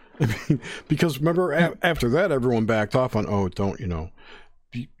even. I mean, because remember, after that, everyone backed off on,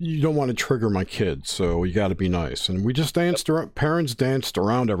 you don't want to trigger my kids, so you got to be nice. And we just parents danced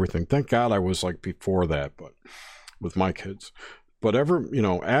around everything. Thank God I was like before that, but with my kids. But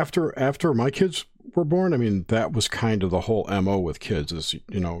after my kids were born, I mean, that was kind of the whole MO with kids is,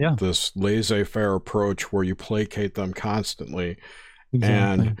 this laissez-faire approach where you placate them constantly.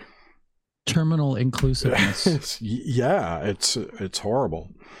 Exactly. And terminal inclusiveness. It's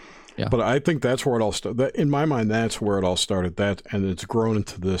horrible. Yeah. But I think that's where it all started. In my mind, that's where it all started. And it's grown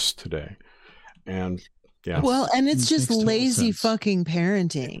into this today. And yeah. Well, and it's just lazy fucking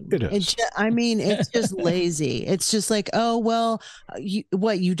parenting. It is. It's just lazy. It's just like, oh, well,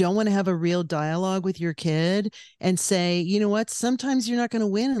 you don't want to have a real dialogue with your kid and say, you know what, sometimes you're not going to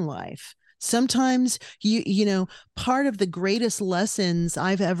win in life. Sometimes part of the greatest lessons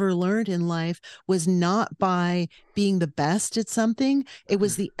I've ever learned in life was not by being the best at something. It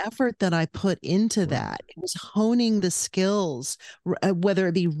was the effort that I put into that. It was honing the skills, whether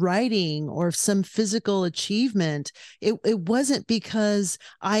it be writing or some physical achievement. It wasn't because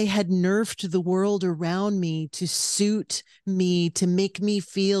I had nerfed the world around me to suit me, to make me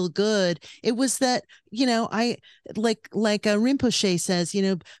feel good. It was that, I like Rinpoche says,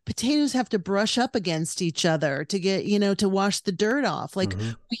 potatoes have to brush up against each other to get, to wash the dirt off. Like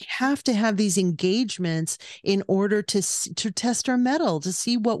we have to have these engagements in order to test our mettle, to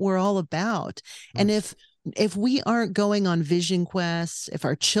see what we're all about. And if we aren't going on vision quests, if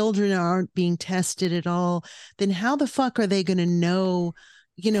our children aren't being tested at all, then how the fuck are they going to know,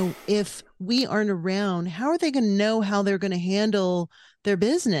 if we aren't around, how are they going to know how they're going to handle their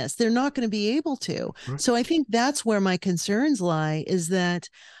business? They're not going to be able to. So I think that's where my concerns lie, is that,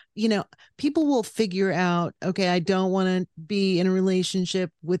 people will figure out, okay, I don't want to be in a relationship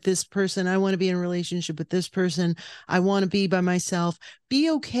with this person. I want to be in a relationship with this person. I want to be by myself.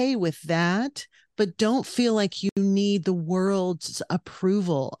 Be okay with that, but don't feel like you need the world's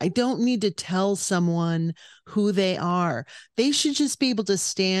approval. I don't need to tell someone who they are. They should just be able to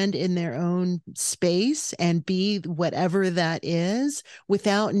stand in their own space and be whatever that is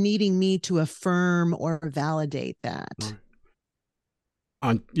without needing me to affirm or validate that.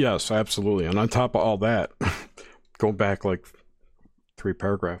 Yes, absolutely. And on top of all that, go back like 3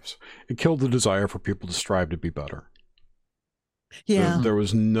 paragraphs, it killed the desire for people to strive to be better. Yeah. There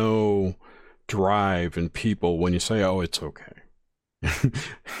was no drive in people when you say, oh, it's okay.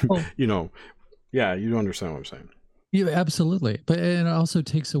 Yeah, you understand what I'm saying. Yeah, absolutely. But it also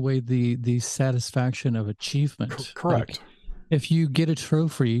takes away the satisfaction of achievement. Correct. Like, if you get a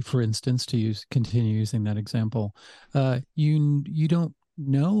trophy, for instance, to continue using that example, you don't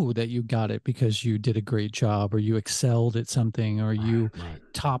know that you got it because you did a great job, or you excelled at something, or you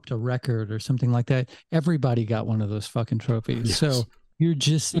topped a record or something like that. Everybody got one of those fucking trophies. Yes. So it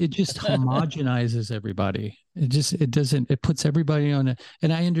just homogenizes everybody. It puts everybody on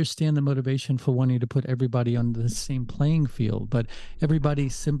and I understand the motivation for wanting to put everybody on the same playing field, but everybody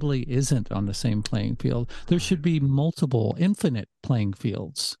simply isn't on the same playing field. There should be multiple, infinite playing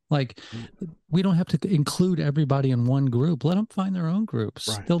fields. Like, we don't have to include everybody in one group. Let them find their own groups.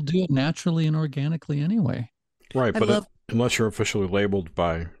 Right. They'll do it naturally and organically anyway. Right. But unless you're officially labeled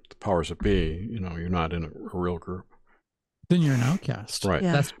by the powers that be, you're not in a real group. Then you're an outcast. Right.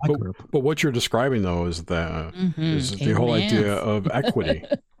 Yeah. That's my group. But what you're describing, though, is the whole idea of equity,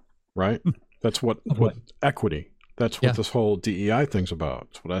 right? That's what equity. That's what this whole DEI thing's about.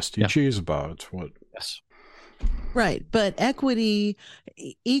 It's what SDG is about. It's what. Yes. Right. But equity,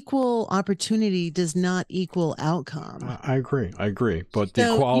 equal opportunity does not equal outcome. I agree. But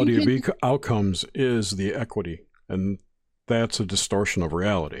the equality of outcomes is the equity. And that's a distortion of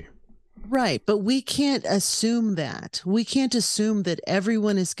reality. Right. But we can't assume that. We can't assume that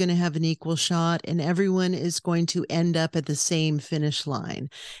everyone is going to have an equal shot and everyone is going to end up at the same finish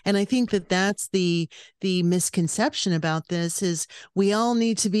line. And I think that that's the misconception about this, is we all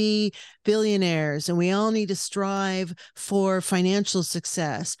need to be billionaires and we all need to strive for financial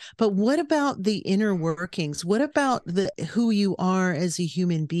success. But what about the inner workings? What about who you are as a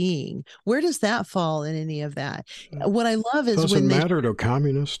human being? Where does that fall in any of that? What I love is doesn't matter to a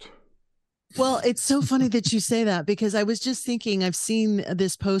communist. Well, it's so funny that you say that, because I was just thinking, I've seen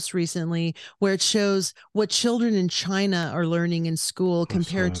this post recently where it shows what children in China are learning in school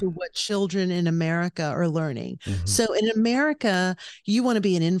compared to what children in America are learning. Mm-hmm. So in America, you want to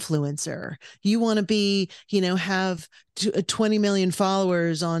be an influencer. You want to be, have 20 million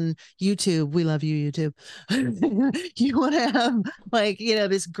followers on YouTube. We love you, YouTube. You want to have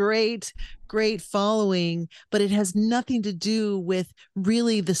this great following, but it has nothing to do with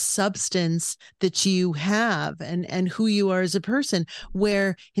really the substance that you have and who you are as a person.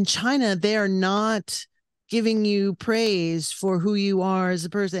 Where in China, they are not giving you praise for who you are as a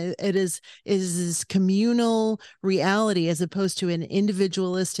person. It is this communal reality as opposed to an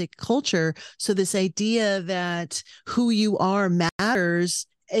individualistic culture. So this idea that who you are matters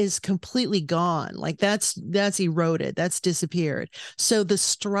is completely gone. Like that's eroded, that's disappeared. So the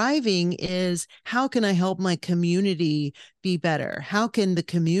striving is, how can I help my community be better? How can the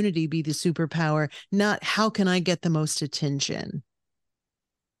community be the superpower? Not how can I get the most attention?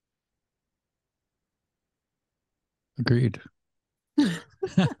 Agreed. I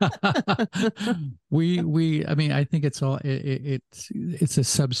mean, I think it's all it's a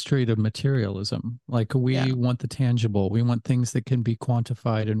substrate of materialism. Like we want the tangible. We want things that can be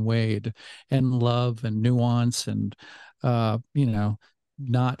quantified and weighed, and love and nuance, and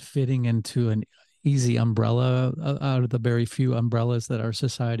not fitting into an easy umbrella out of the very few umbrellas that our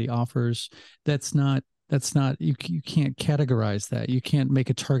society offers. That's not That's not, you can't categorize that. You can't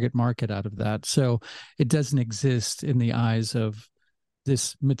make a target market out of that. So it doesn't exist in the eyes of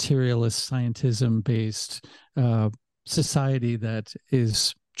this materialist scientism based society that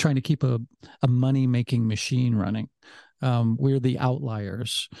is trying to keep a money making machine running. We're the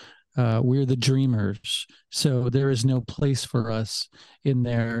outliers. We're the dreamers. So there is no place for us in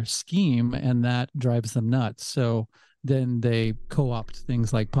their scheme, and that drives them nuts. So then they co-opt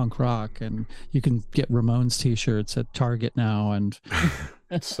things like punk rock, and you can get Ramones t-shirts at Target now, and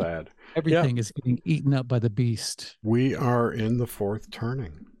It's sad. everything is getting eaten up by the beast. We are in the fourth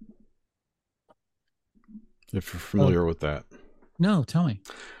turning, if you're familiar with that. No, tell me.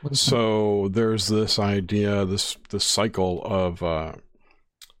 So there's this idea, this cycle of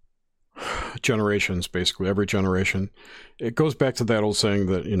generations, basically every generation. It goes back to that old saying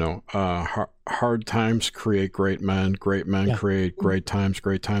that, you know, hard times create great men create great times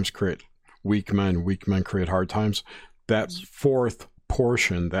create weak men create hard times. That fourth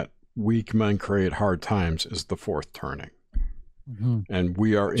portion, that weak men create hard times, is the fourth turning. Mm-hmm. And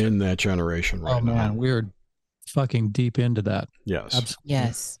we are in that generation right now. Oh man, we're fucking deep into that. Yes. Absolutely.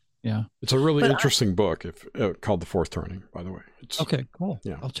 Yes. Yeah. It's a really interesting book called The Fourth Turning, by the way. Okay, cool.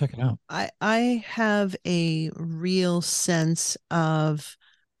 Yeah. I'll check it out. I have a real sense of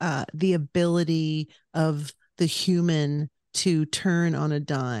the ability of the human to turn on a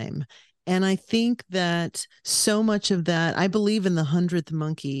dime. And I think that so much of that, I believe in the 100th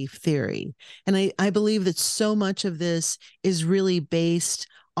monkey theory. And I believe that so much of this is really based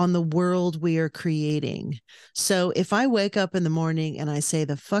on the world we are creating. So if I wake up in the morning and I say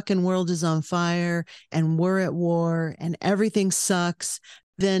the fucking world is on fire and we're at war and everything sucks,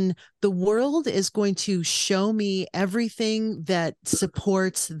 then the world is going to show me everything that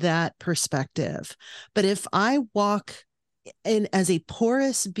supports that perspective. But if I walk in as a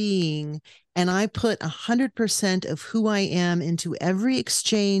porous being and I put 100% of who I am into every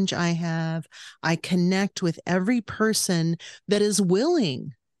exchange I have, I connect with every person that is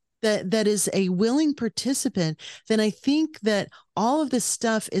willing, that is a willing participant, then I think that all of this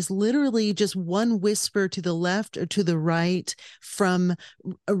stuff is literally just one whisper to the left or to the right from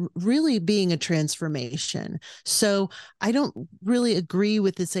really being a transformation. So I don't really agree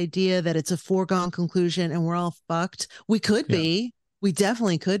with this idea that it's a foregone conclusion and we're all fucked. We could be. We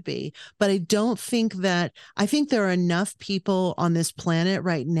definitely could be, but I don't think that, I think there are enough people on this planet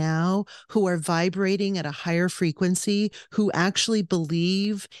right now who are vibrating at a higher frequency, who actually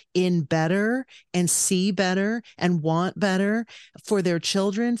believe in better and see better and want better for their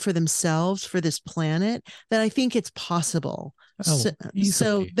children, for themselves, for this planet, that I think it's possible.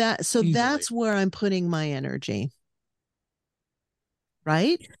 So that's where I'm putting my energy.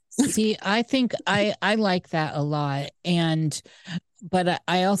 Right? See, I think I like that a lot. But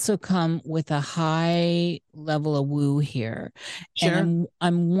I also come with a high level of woo here. Sure. And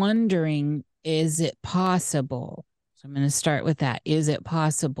I'm wondering, is it possible? So I'm going to start with that. Is it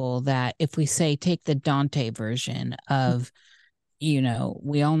possible that if we say, take the Dante version of, you know,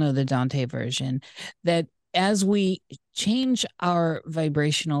 we all know the Dante version, that as we change our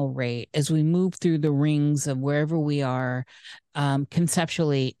vibrational rate, as we move through the rings of wherever we are,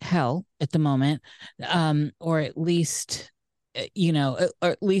 conceptually hell at the moment, or at least, you know,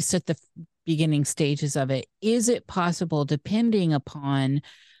 or at least at the beginning stages of it, is it possible, depending upon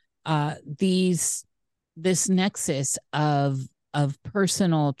this nexus of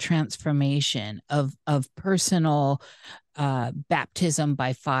personal transformation, of personal baptism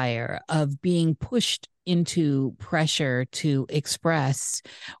by fire, of being pushed into pressure to express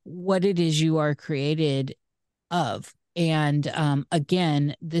what it is you are created of. And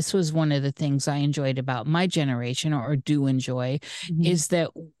again, this was one of the things I enjoyed about my generation, or do enjoy, is that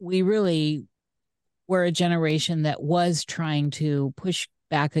we really were a generation that was trying to push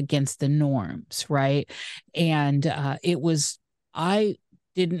back against the norms, right? And I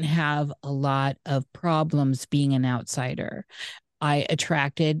didn't have a lot of problems being an outsider. I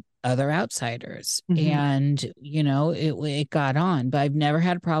attracted other outsiders, and you know, it got on. But I've never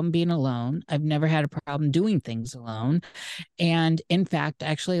had a problem being alone. I've never had a problem doing things alone, and in fact, I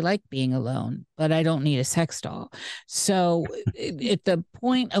actually like being alone, but I don't need a sex doll. So at the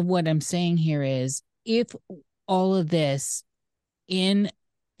point of what I'm saying here is, if all of this in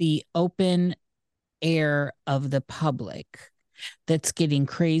the open air of the public, that's getting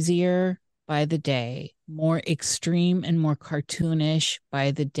crazier by the day, more extreme and more cartoonish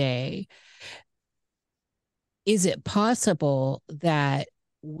by the day, is it possible that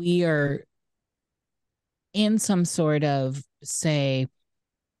we are in some sort of, say,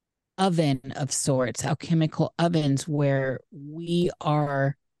 oven of sorts, alchemical ovens, where we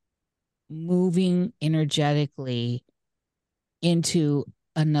are moving energetically into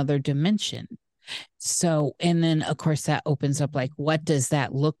another dimension. So, and then of course that opens up like, what does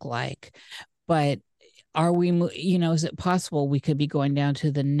that look like? But are we, is it possible we could be going down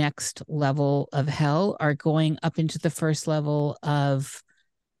to the next level of hell, or going up into the first level of,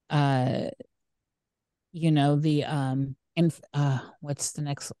 what's the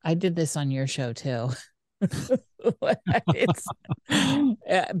next? I did this on your show too. It's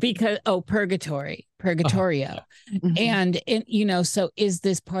because purgatorio. And so is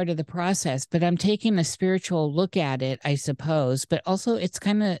this part of the process? But I'm taking a spiritual look at it, I suppose, but also it's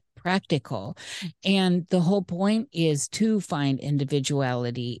kind of practical. And the whole point is to find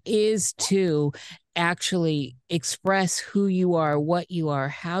individuality, is to actually express who you are, what you are,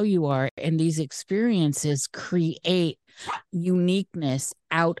 how you are, and these experiences create uniqueness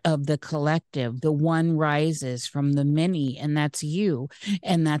out of the collective. The one rises from the many, and that's you,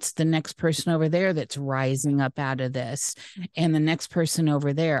 and that's the next person over there that's rising up out of this, and the next person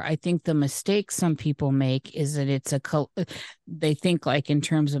over there. I think the mistake some people make is that it's they think like in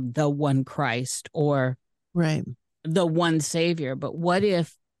terms of the one Christ or right, the one Savior. But what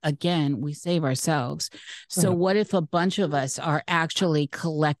if, again, we save ourselves? So what if a bunch of us are actually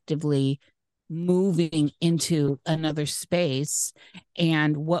collectively moving into another space,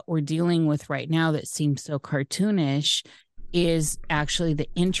 and what we're dealing with right now that seems so cartoonish is actually the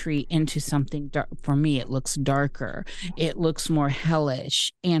entry into something dark? For me, it looks darker, it looks more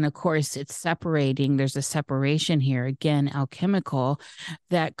hellish, and of course it's separating. There's a separation here, again, alchemical,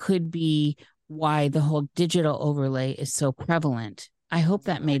 that could be why the whole digital overlay is so prevalent. I hope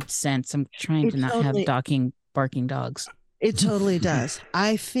that made sense. I'm trying to not have barking dogs. It totally does.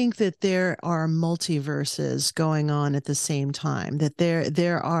 I think that there are multiverses going on at the same time, that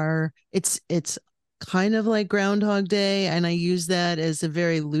there are, it's kind of like Groundhog Day, and I use that as a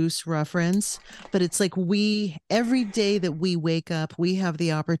very loose reference, but it's like every day that we wake up, we have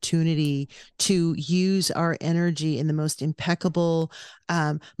the opportunity to use our energy in the most impeccable,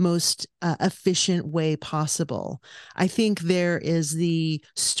 most efficient way possible. I think there is the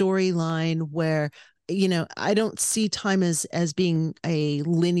storyline where, I don't see time as being a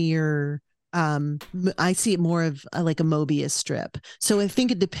linear, I see it more of like a Mobius strip. So I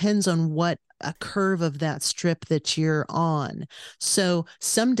think it depends on what a curve of that strip that you're on. So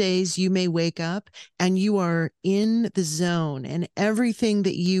some days you may wake up and you are in the zone, and everything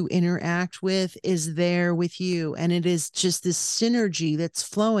that you interact with is there with you, and it is just this synergy that's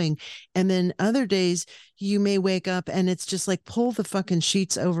flowing. And then other days you may wake up and it's just like, pull the fucking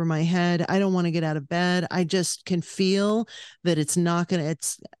sheets over my head. I don't want to get out of bed. I just can feel that it's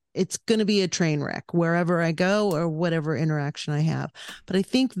going to be a train wreck wherever I go or whatever interaction I have. But I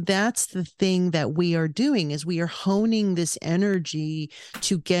think that's the thing that we are doing, is we are honing this energy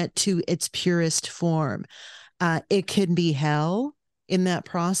to get to its purest form. It can be hell in that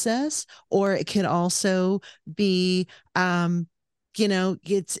process, or it can also be,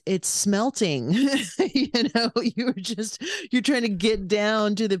 it's smelting. You're trying to get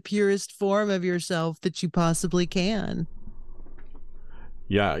down to the purest form of yourself that you possibly can.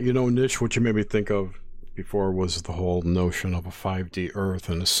 Yeah, Nish, what you made me think of before was the whole notion of a 5D Earth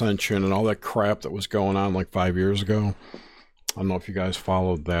and ascension and all that crap that was going on like 5 years ago. I don't know if you guys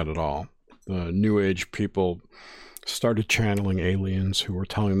followed that at all. The New Age people started channeling aliens who were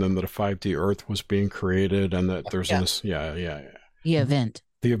telling them that a 5D Earth was being created, and that there's The event.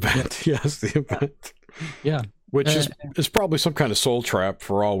 The event, yes, the event. Yeah. Which is probably some kind of soul trap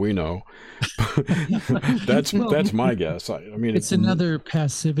for all we know. That's my guess. I mean, it's another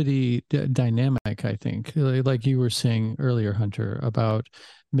passivity dynamic, I think. Like you were saying earlier, Hunter, about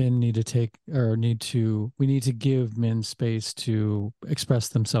men we need to give men space to express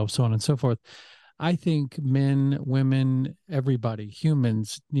themselves, so on and so forth. I think men, women, everybody,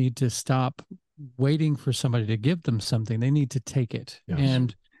 humans need to stop waiting for somebody to give them something. They need to take it. Yes.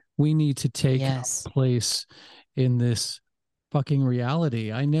 And we need to take place in this fucking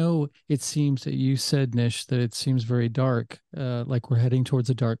reality. I know it seems that you said, Nish, that it seems very dark, like we're heading towards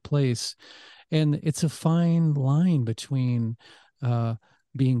a dark place. And it's a fine line between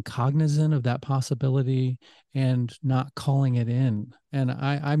being cognizant of that possibility and not calling it in. And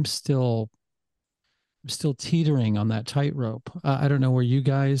I'm still teetering on that tightrope. I don't know how you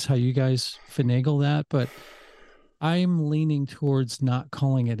guys finagle that, but I'm leaning towards not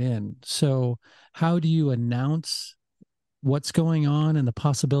calling it in. So how do you announce what's going on and the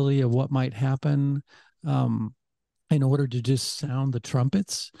possibility of what might happen in order to just sound the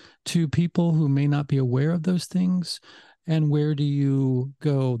trumpets to people who may not be aware of those things? and where do you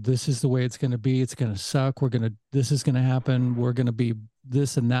go, this is the way it's going to be, it's going to suck, this is going to happen, we're going to be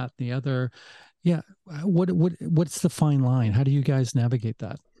this and that and the other. Yeah. What's the fine line? How do you guys navigate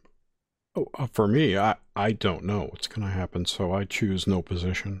that? Oh, for me, I don't know what's going to happen, so I choose no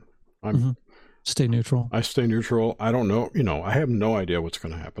position. Stay neutral. I stay neutral. I don't know. I have no idea what's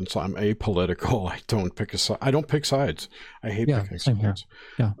going to happen, so I'm apolitical. I don't pick a side. I don't pick sides. I hate picking sides. Here.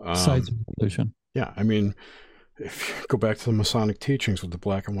 Yeah, sides of evolution. Yeah, I mean, if you go back to the Masonic teachings with the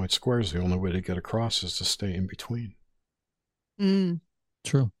black and white squares, the only way to get across is to stay in between.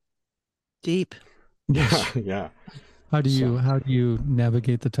 True. Deep. Yeah, yeah. How do you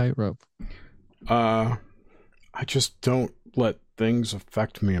navigate the tightrope? I just don't let things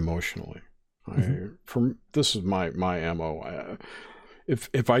affect me emotionally. This is my MO.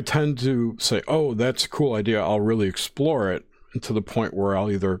 If I tend to say, "Oh, that's a cool idea," I'll really explore it to the point where I'll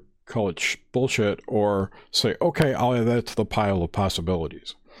either call it bullshit or say, "Okay, I'll add that to the pile of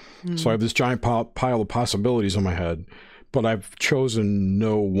possibilities." So I have this giant pile of possibilities in my head, but I've chosen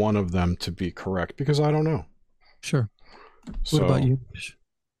no one of them to be correct because I don't know. Sure. What about you?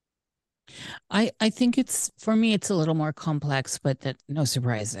 I think for me it's a little more complex, but no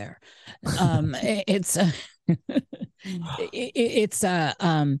surprise there. It's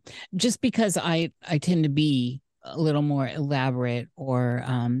just because I tend to be a little more elaborate or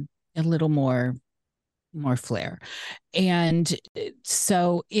a little more flair, and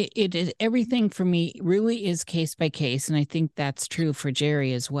so it is, everything for me really is case by case, and I think that's true for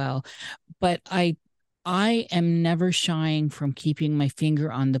Jerry as well. But I am never shying from keeping my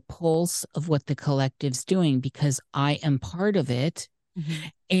finger on the pulse of what the collective's doing because I am part of it.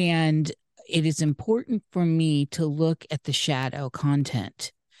 And it is important for me to look at the shadow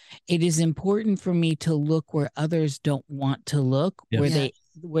content. It is important for me to look where others don't want to look,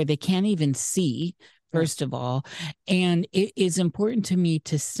 where they can't even see, first of all. And it is important to me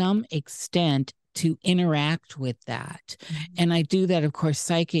to some extent to interact with that. And I do that, of course,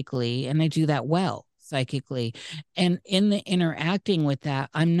 psychically, and I do that well. Psychically. And in the interacting with that,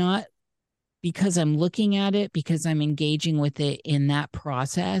 I'm not, because I'm looking at it, because I'm engaging with it in that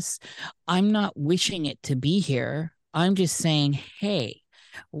process, I'm not wishing it to be here. I'm just saying, hey,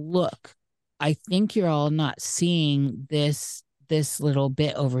 look, I think you're all not seeing this little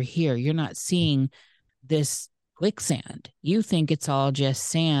bit over here. You're not seeing this quicksand. You think it's all just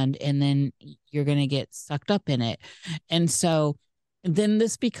sand, and then you're going to get sucked up in it. And so then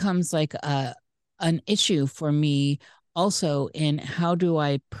this becomes like an issue for me also in how do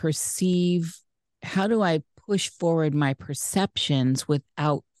I push forward my perceptions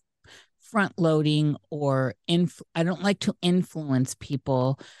without front loading or I don't like to influence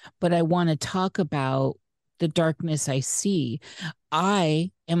people, but I want to talk about the darkness I see.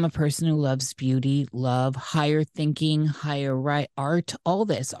 I am a person who loves beauty, love, higher thinking, higher art, all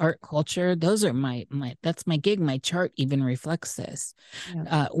this art culture. Those are that's my gig. My chart even reflects this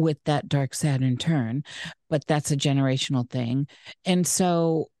with that dark Saturn turn, but that's a generational thing. And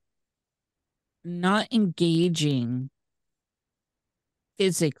so not engaging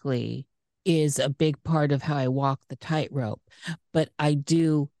physically is a big part of how I walk the tightrope, but I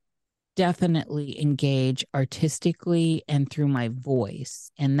do definitely engage artistically and through my voice.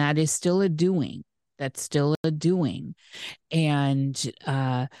 And that is still a doing. That's still a doing. And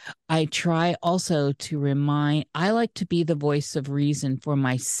I try also to I like to be the voice of reason for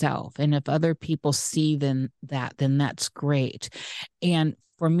myself. And if other people see then that's great. And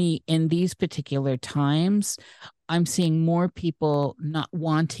for me, in these particular times, I'm seeing more people not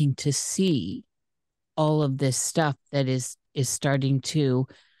wanting to see all of this stuff that is starting to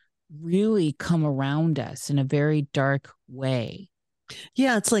really come around us in a very dark way.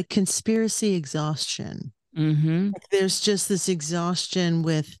 Yeah, it's like conspiracy exhaustion. Like there's just this exhaustion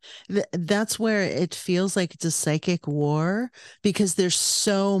with that's where it feels like it's a psychic war, because there's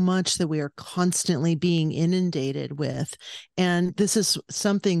so much that we are constantly being inundated with. And this is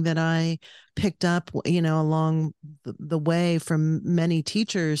something that I picked up, along the way from many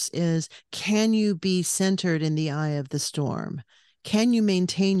teachers is, can you be centered in the eye of the storm? Can you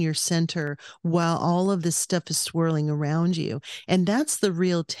maintain your center while all of this stuff is swirling around you? And that's the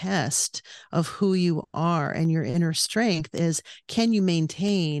real test of who you are and your inner strength is, can you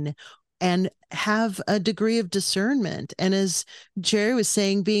maintain and have a degree of discernment? And as Jerry was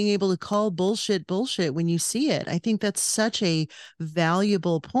saying, being able to call bullshit when you see it. I think that's such a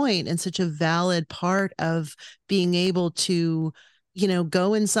valuable point and such a valid part of being able to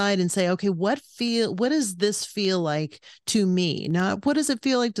go inside and say, okay, what does this feel like to me? Not what does it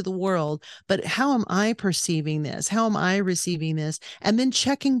feel like to the world, but how am I perceiving this? How am I receiving this? And then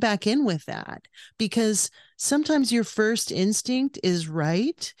checking back in with that, because sometimes your first instinct is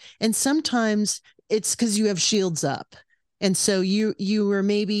right, and sometimes it's because you have shields up. And so you were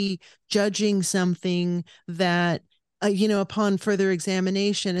maybe judging something that upon further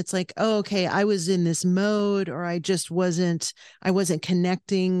examination, it's like, oh, okay, I was in this mode, or I wasn't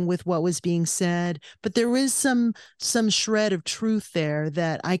connecting with what was being said. But there is some shred of truth there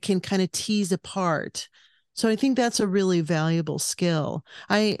that I can kind of tease apart. So I think that's a really valuable skill.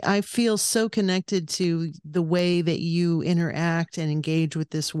 I feel so connected to the way that you interact and engage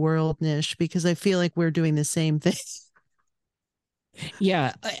with this world, Nish, because I feel like we're doing the same thing.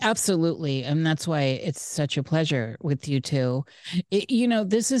 Yeah, absolutely. And that's why it's such a pleasure with you two.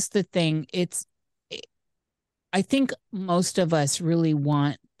 This is the thing. I think most of us really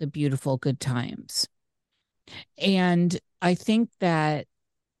want the beautiful good times. And I think that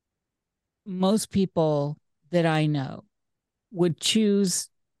most people that I know would choose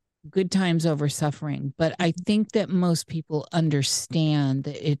good times over suffering. But I think that most people understand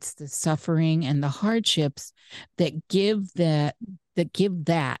that it's the suffering and the hardships that give the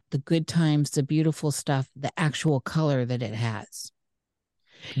good times, the beautiful stuff, the actual color that it has.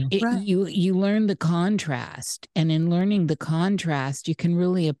 Right. You learn the contrast, and in learning the contrast, you can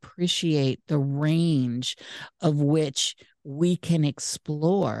really appreciate the range of which we can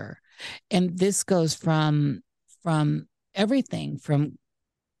explore. And this goes from everything from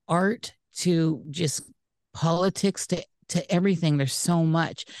art to just politics to everything. There's so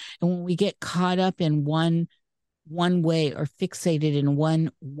much. And when we get caught up in one way or fixated in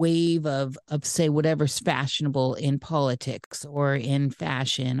one wave of say whatever's fashionable in politics or in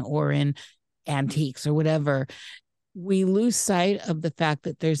fashion or in antiques or whatever, we lose sight of the fact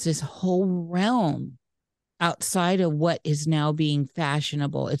that there's this whole realm outside of what is now being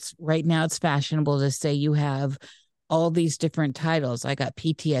fashionable. It's right now it's fashionable to say you have all these different titles. I got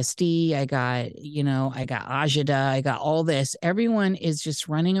PTSD, I got Ajita, I got all this. Everyone is just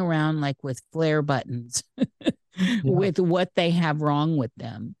running around like with flare buttons with what they have wrong with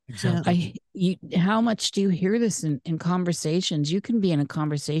them. Exactly. How much do you hear this in conversations? You can be in a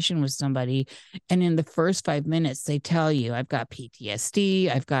conversation with somebody, and in the first 5 minutes, they tell you, I've got PTSD,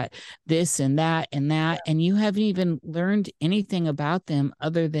 I've got this and that and that, and you haven't even learned anything about them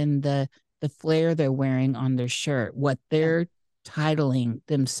other than the flare they're wearing on their shirt, what they're titling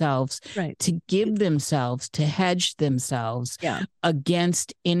themselves to give themselves, to hedge themselves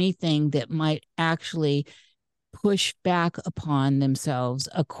against anything that might actually push back upon themselves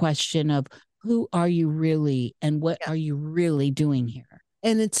a question of who are you really and what are you really doing here?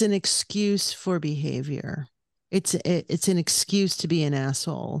 And it's an excuse for behavior. It's an excuse to be an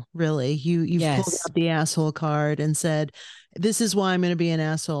asshole, really. You've pulled out the asshole card and said, this is why I'm going to be an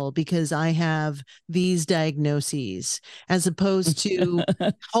asshole, because I have these diagnoses, as opposed to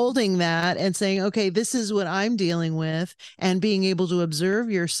holding that and saying, okay, this is what I'm dealing with, and being able to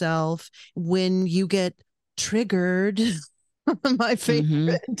observe yourself when you get triggered. My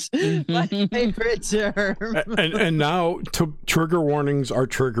favorite term. And now trigger warnings are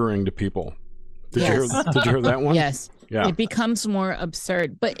triggering to people. Did you hear that one? Yes. Yeah. It becomes more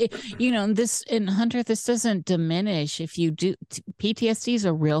absurd. But, this in Hunter, this doesn't diminish if you do. PTSD is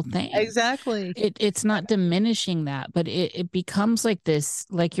a real thing. Exactly. It's not diminishing that, but it becomes like this,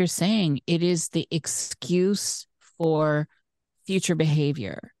 like you're saying, it is the excuse for future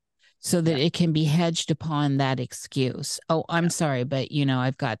behavior so that it can be hedged upon that excuse. Oh, I'm sorry, but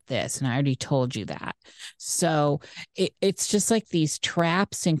I've got this, and I already told you that. So it's just like these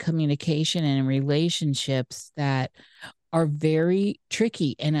traps in communication and in relationships that are very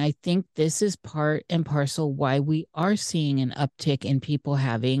tricky. And I think this is part and parcel why we are seeing an uptick in people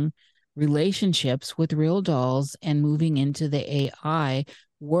having relationships with real dolls and moving into the AI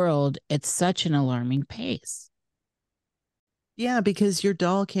world at such an alarming pace. Yeah, because your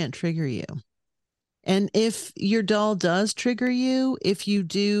doll can't trigger you. And if your doll does trigger you, if you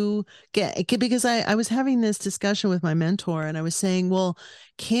do because I was having this discussion with my mentor, and I was saying, well,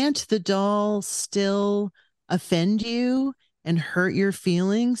 can't the doll still offend you and hurt your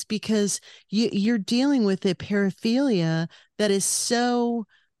feelings? Because you're dealing with a paraphilia that is so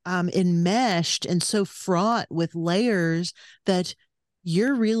enmeshed and so fraught with layers that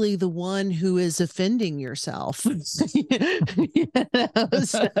you're really the one who is offending yourself.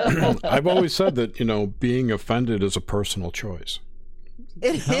 I've always said that, being offended is a personal choice.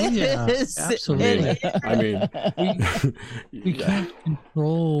 It is. Absolutely. I mean, we can't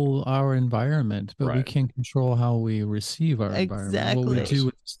control our environment, but we can control how we receive our environment. What we do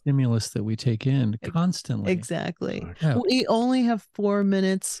with the stimulus that we take in constantly. Exactly. Yeah. We only have 4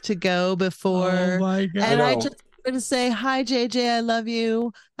 minutes to go before. Oh my God. And going to say hi, JJ. I love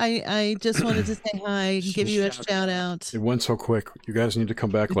you. I just wanted to say hi and give you a shout out. It went so quick. You guys need to come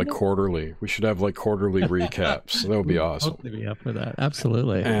back like quarterly. We should have like quarterly recaps. That would be awesome. Totally be up for that.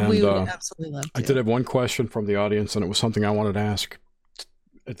 Absolutely. And We would absolutely love to. I did have one question from the audience, and it was something I wanted to ask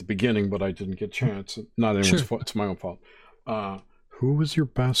at the beginning, but I didn't get a chance. Not anyone's fault. It's my own fault. Who was your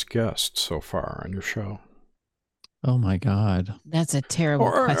best guest so far on your show? Oh my God. That's a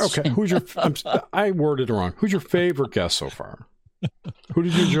terrible question. Okay, who's your? I worded it wrong. Who's your favorite guest so far? Who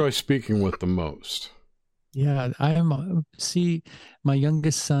did you enjoy speaking with the most? Yeah, I am. See, my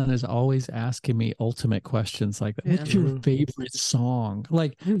youngest son is always asking me ultimate questions like that. What's your favorite song?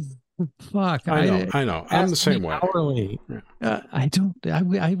 Like, fuck. I know. I'm the same way. Hourly. Yeah. I don't.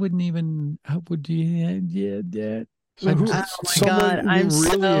 I wouldn't even. How would you? Yeah. So oh my God! I'm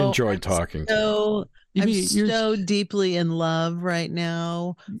really enjoyed talking to. I'm so deeply in love right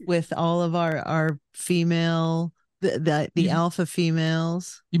now with all of our female, the alpha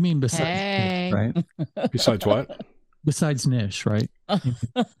females. You mean besides Nish, right? Besides what? Besides Nish, right?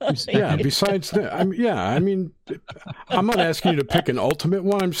 Yeah, besides that. I mean, I'm not asking you to pick an ultimate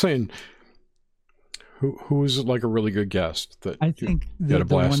one. I'm saying who's like a really good guest that I think the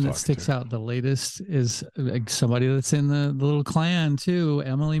one that sticks out the latest is like somebody that's in the little clan too,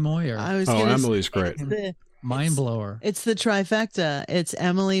 Emily Moyer. Emily's great. Mind blower. It's the trifecta. It's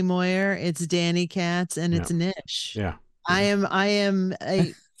Emily Moyer, it's Danny Katz, and it's Nish. Yeah. I am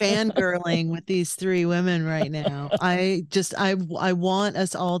a fangirling with these three women right now. I want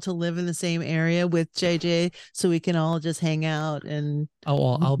us all to live in the same area with JJ so we can all just hang out and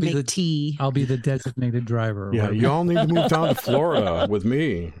I'll be the tea. I'll be the designated driver. Yeah, you all need to move down to Florida with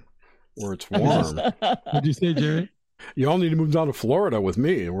me where it's warm. What'd you say, Jerry? You all need to move down to Florida with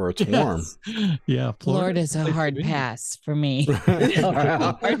me where it's warm. Yeah, Florida's a hard pass for me.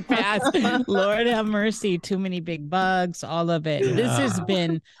 Hard pass. Lord have mercy. Too many big bugs, all of it. Yeah. This has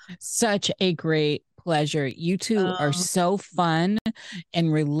been such a great pleasure. You two are so fun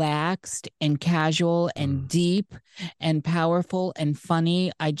and relaxed and casual and deep and powerful and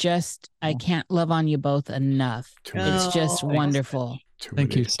funny. I can't love on you both enough. It's just wonderful.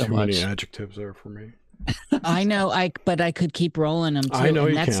 Thank you so much. Too many adjectives there for me. I know, but I could keep rolling them too. I know and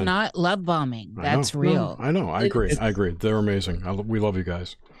you that's can. Not love bombing. That's real. I know. I agree. They're amazing. We love you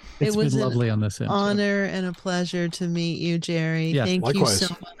guys. It's been lovely on this end. Honor and a pleasure to meet you, Jerry. Yeah, Thank likewise. you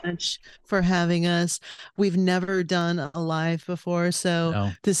so much for having us. We've never done a live before,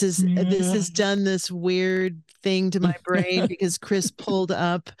 so this has done this weird thing to my brain because Chris pulled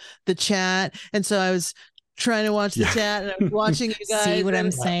up the chat, and so I was trying to watch the chat, and I was watching you guys. See what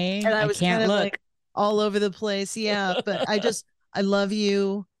I'm saying? And I was can't kind of look. like all over the place. Yeah, but I love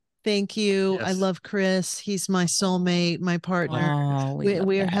you. Thank you. Yes. I love Chris. He's my soulmate, my partner.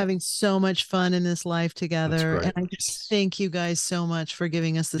 We are having so much fun in this life together. And I just thank you guys so much for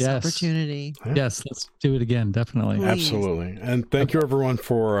giving us this opportunity. Yes, let's do it again. Definitely. Please. Absolutely. And thank you everyone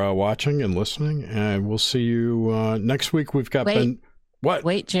for watching and listening. And we'll see you next week. We've got Ben. What?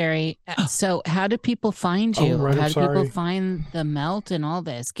 Wait, Jerry. So how do people find you? How do people find the Melt and all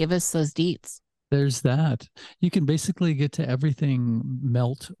this? Give us those deets. There's that. You can basically get to everything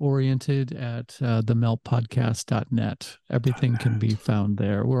Melt oriented at themeltpodcast.net. Everything can be found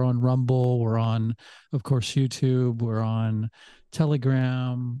there. We're on Rumble. We're on, of course, YouTube. We're on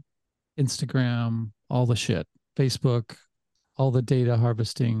Telegram, Instagram, all the shit. Facebook, all the data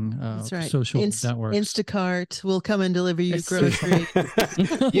harvesting social networks. Instacart will come and deliver you groceries.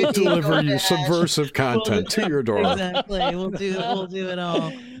 We'll deliver you subversive content to your door. Exactly. We'll do it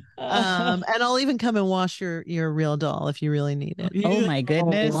all. And I'll even come and wash your real doll if you really need it. Oh my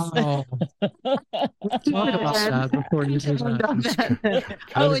goodness. Wow. Let's talk about that before you do that.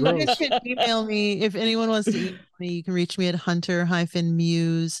 And you guys can email me. If anyone wants to email me, you can reach me at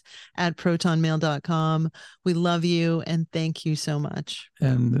hunter-muse@protonmail.com. We love you and thank you so much.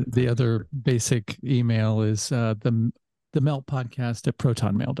 And the other basic email is the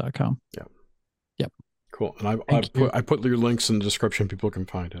meltpodcast@protonmail.com. Yeah. Yep. Cool. And I put your links in the description. People can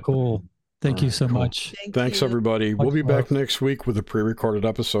find it. Cool. Thank you so much. Thanks, everybody. We'll be back next week with a pre-recorded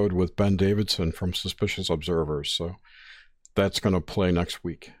episode with Ben Davidson from Suspicious Observers. So that's going to play next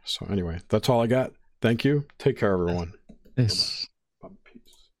week. So anyway, that's all I got. Thank you. Take care, everyone. Yes.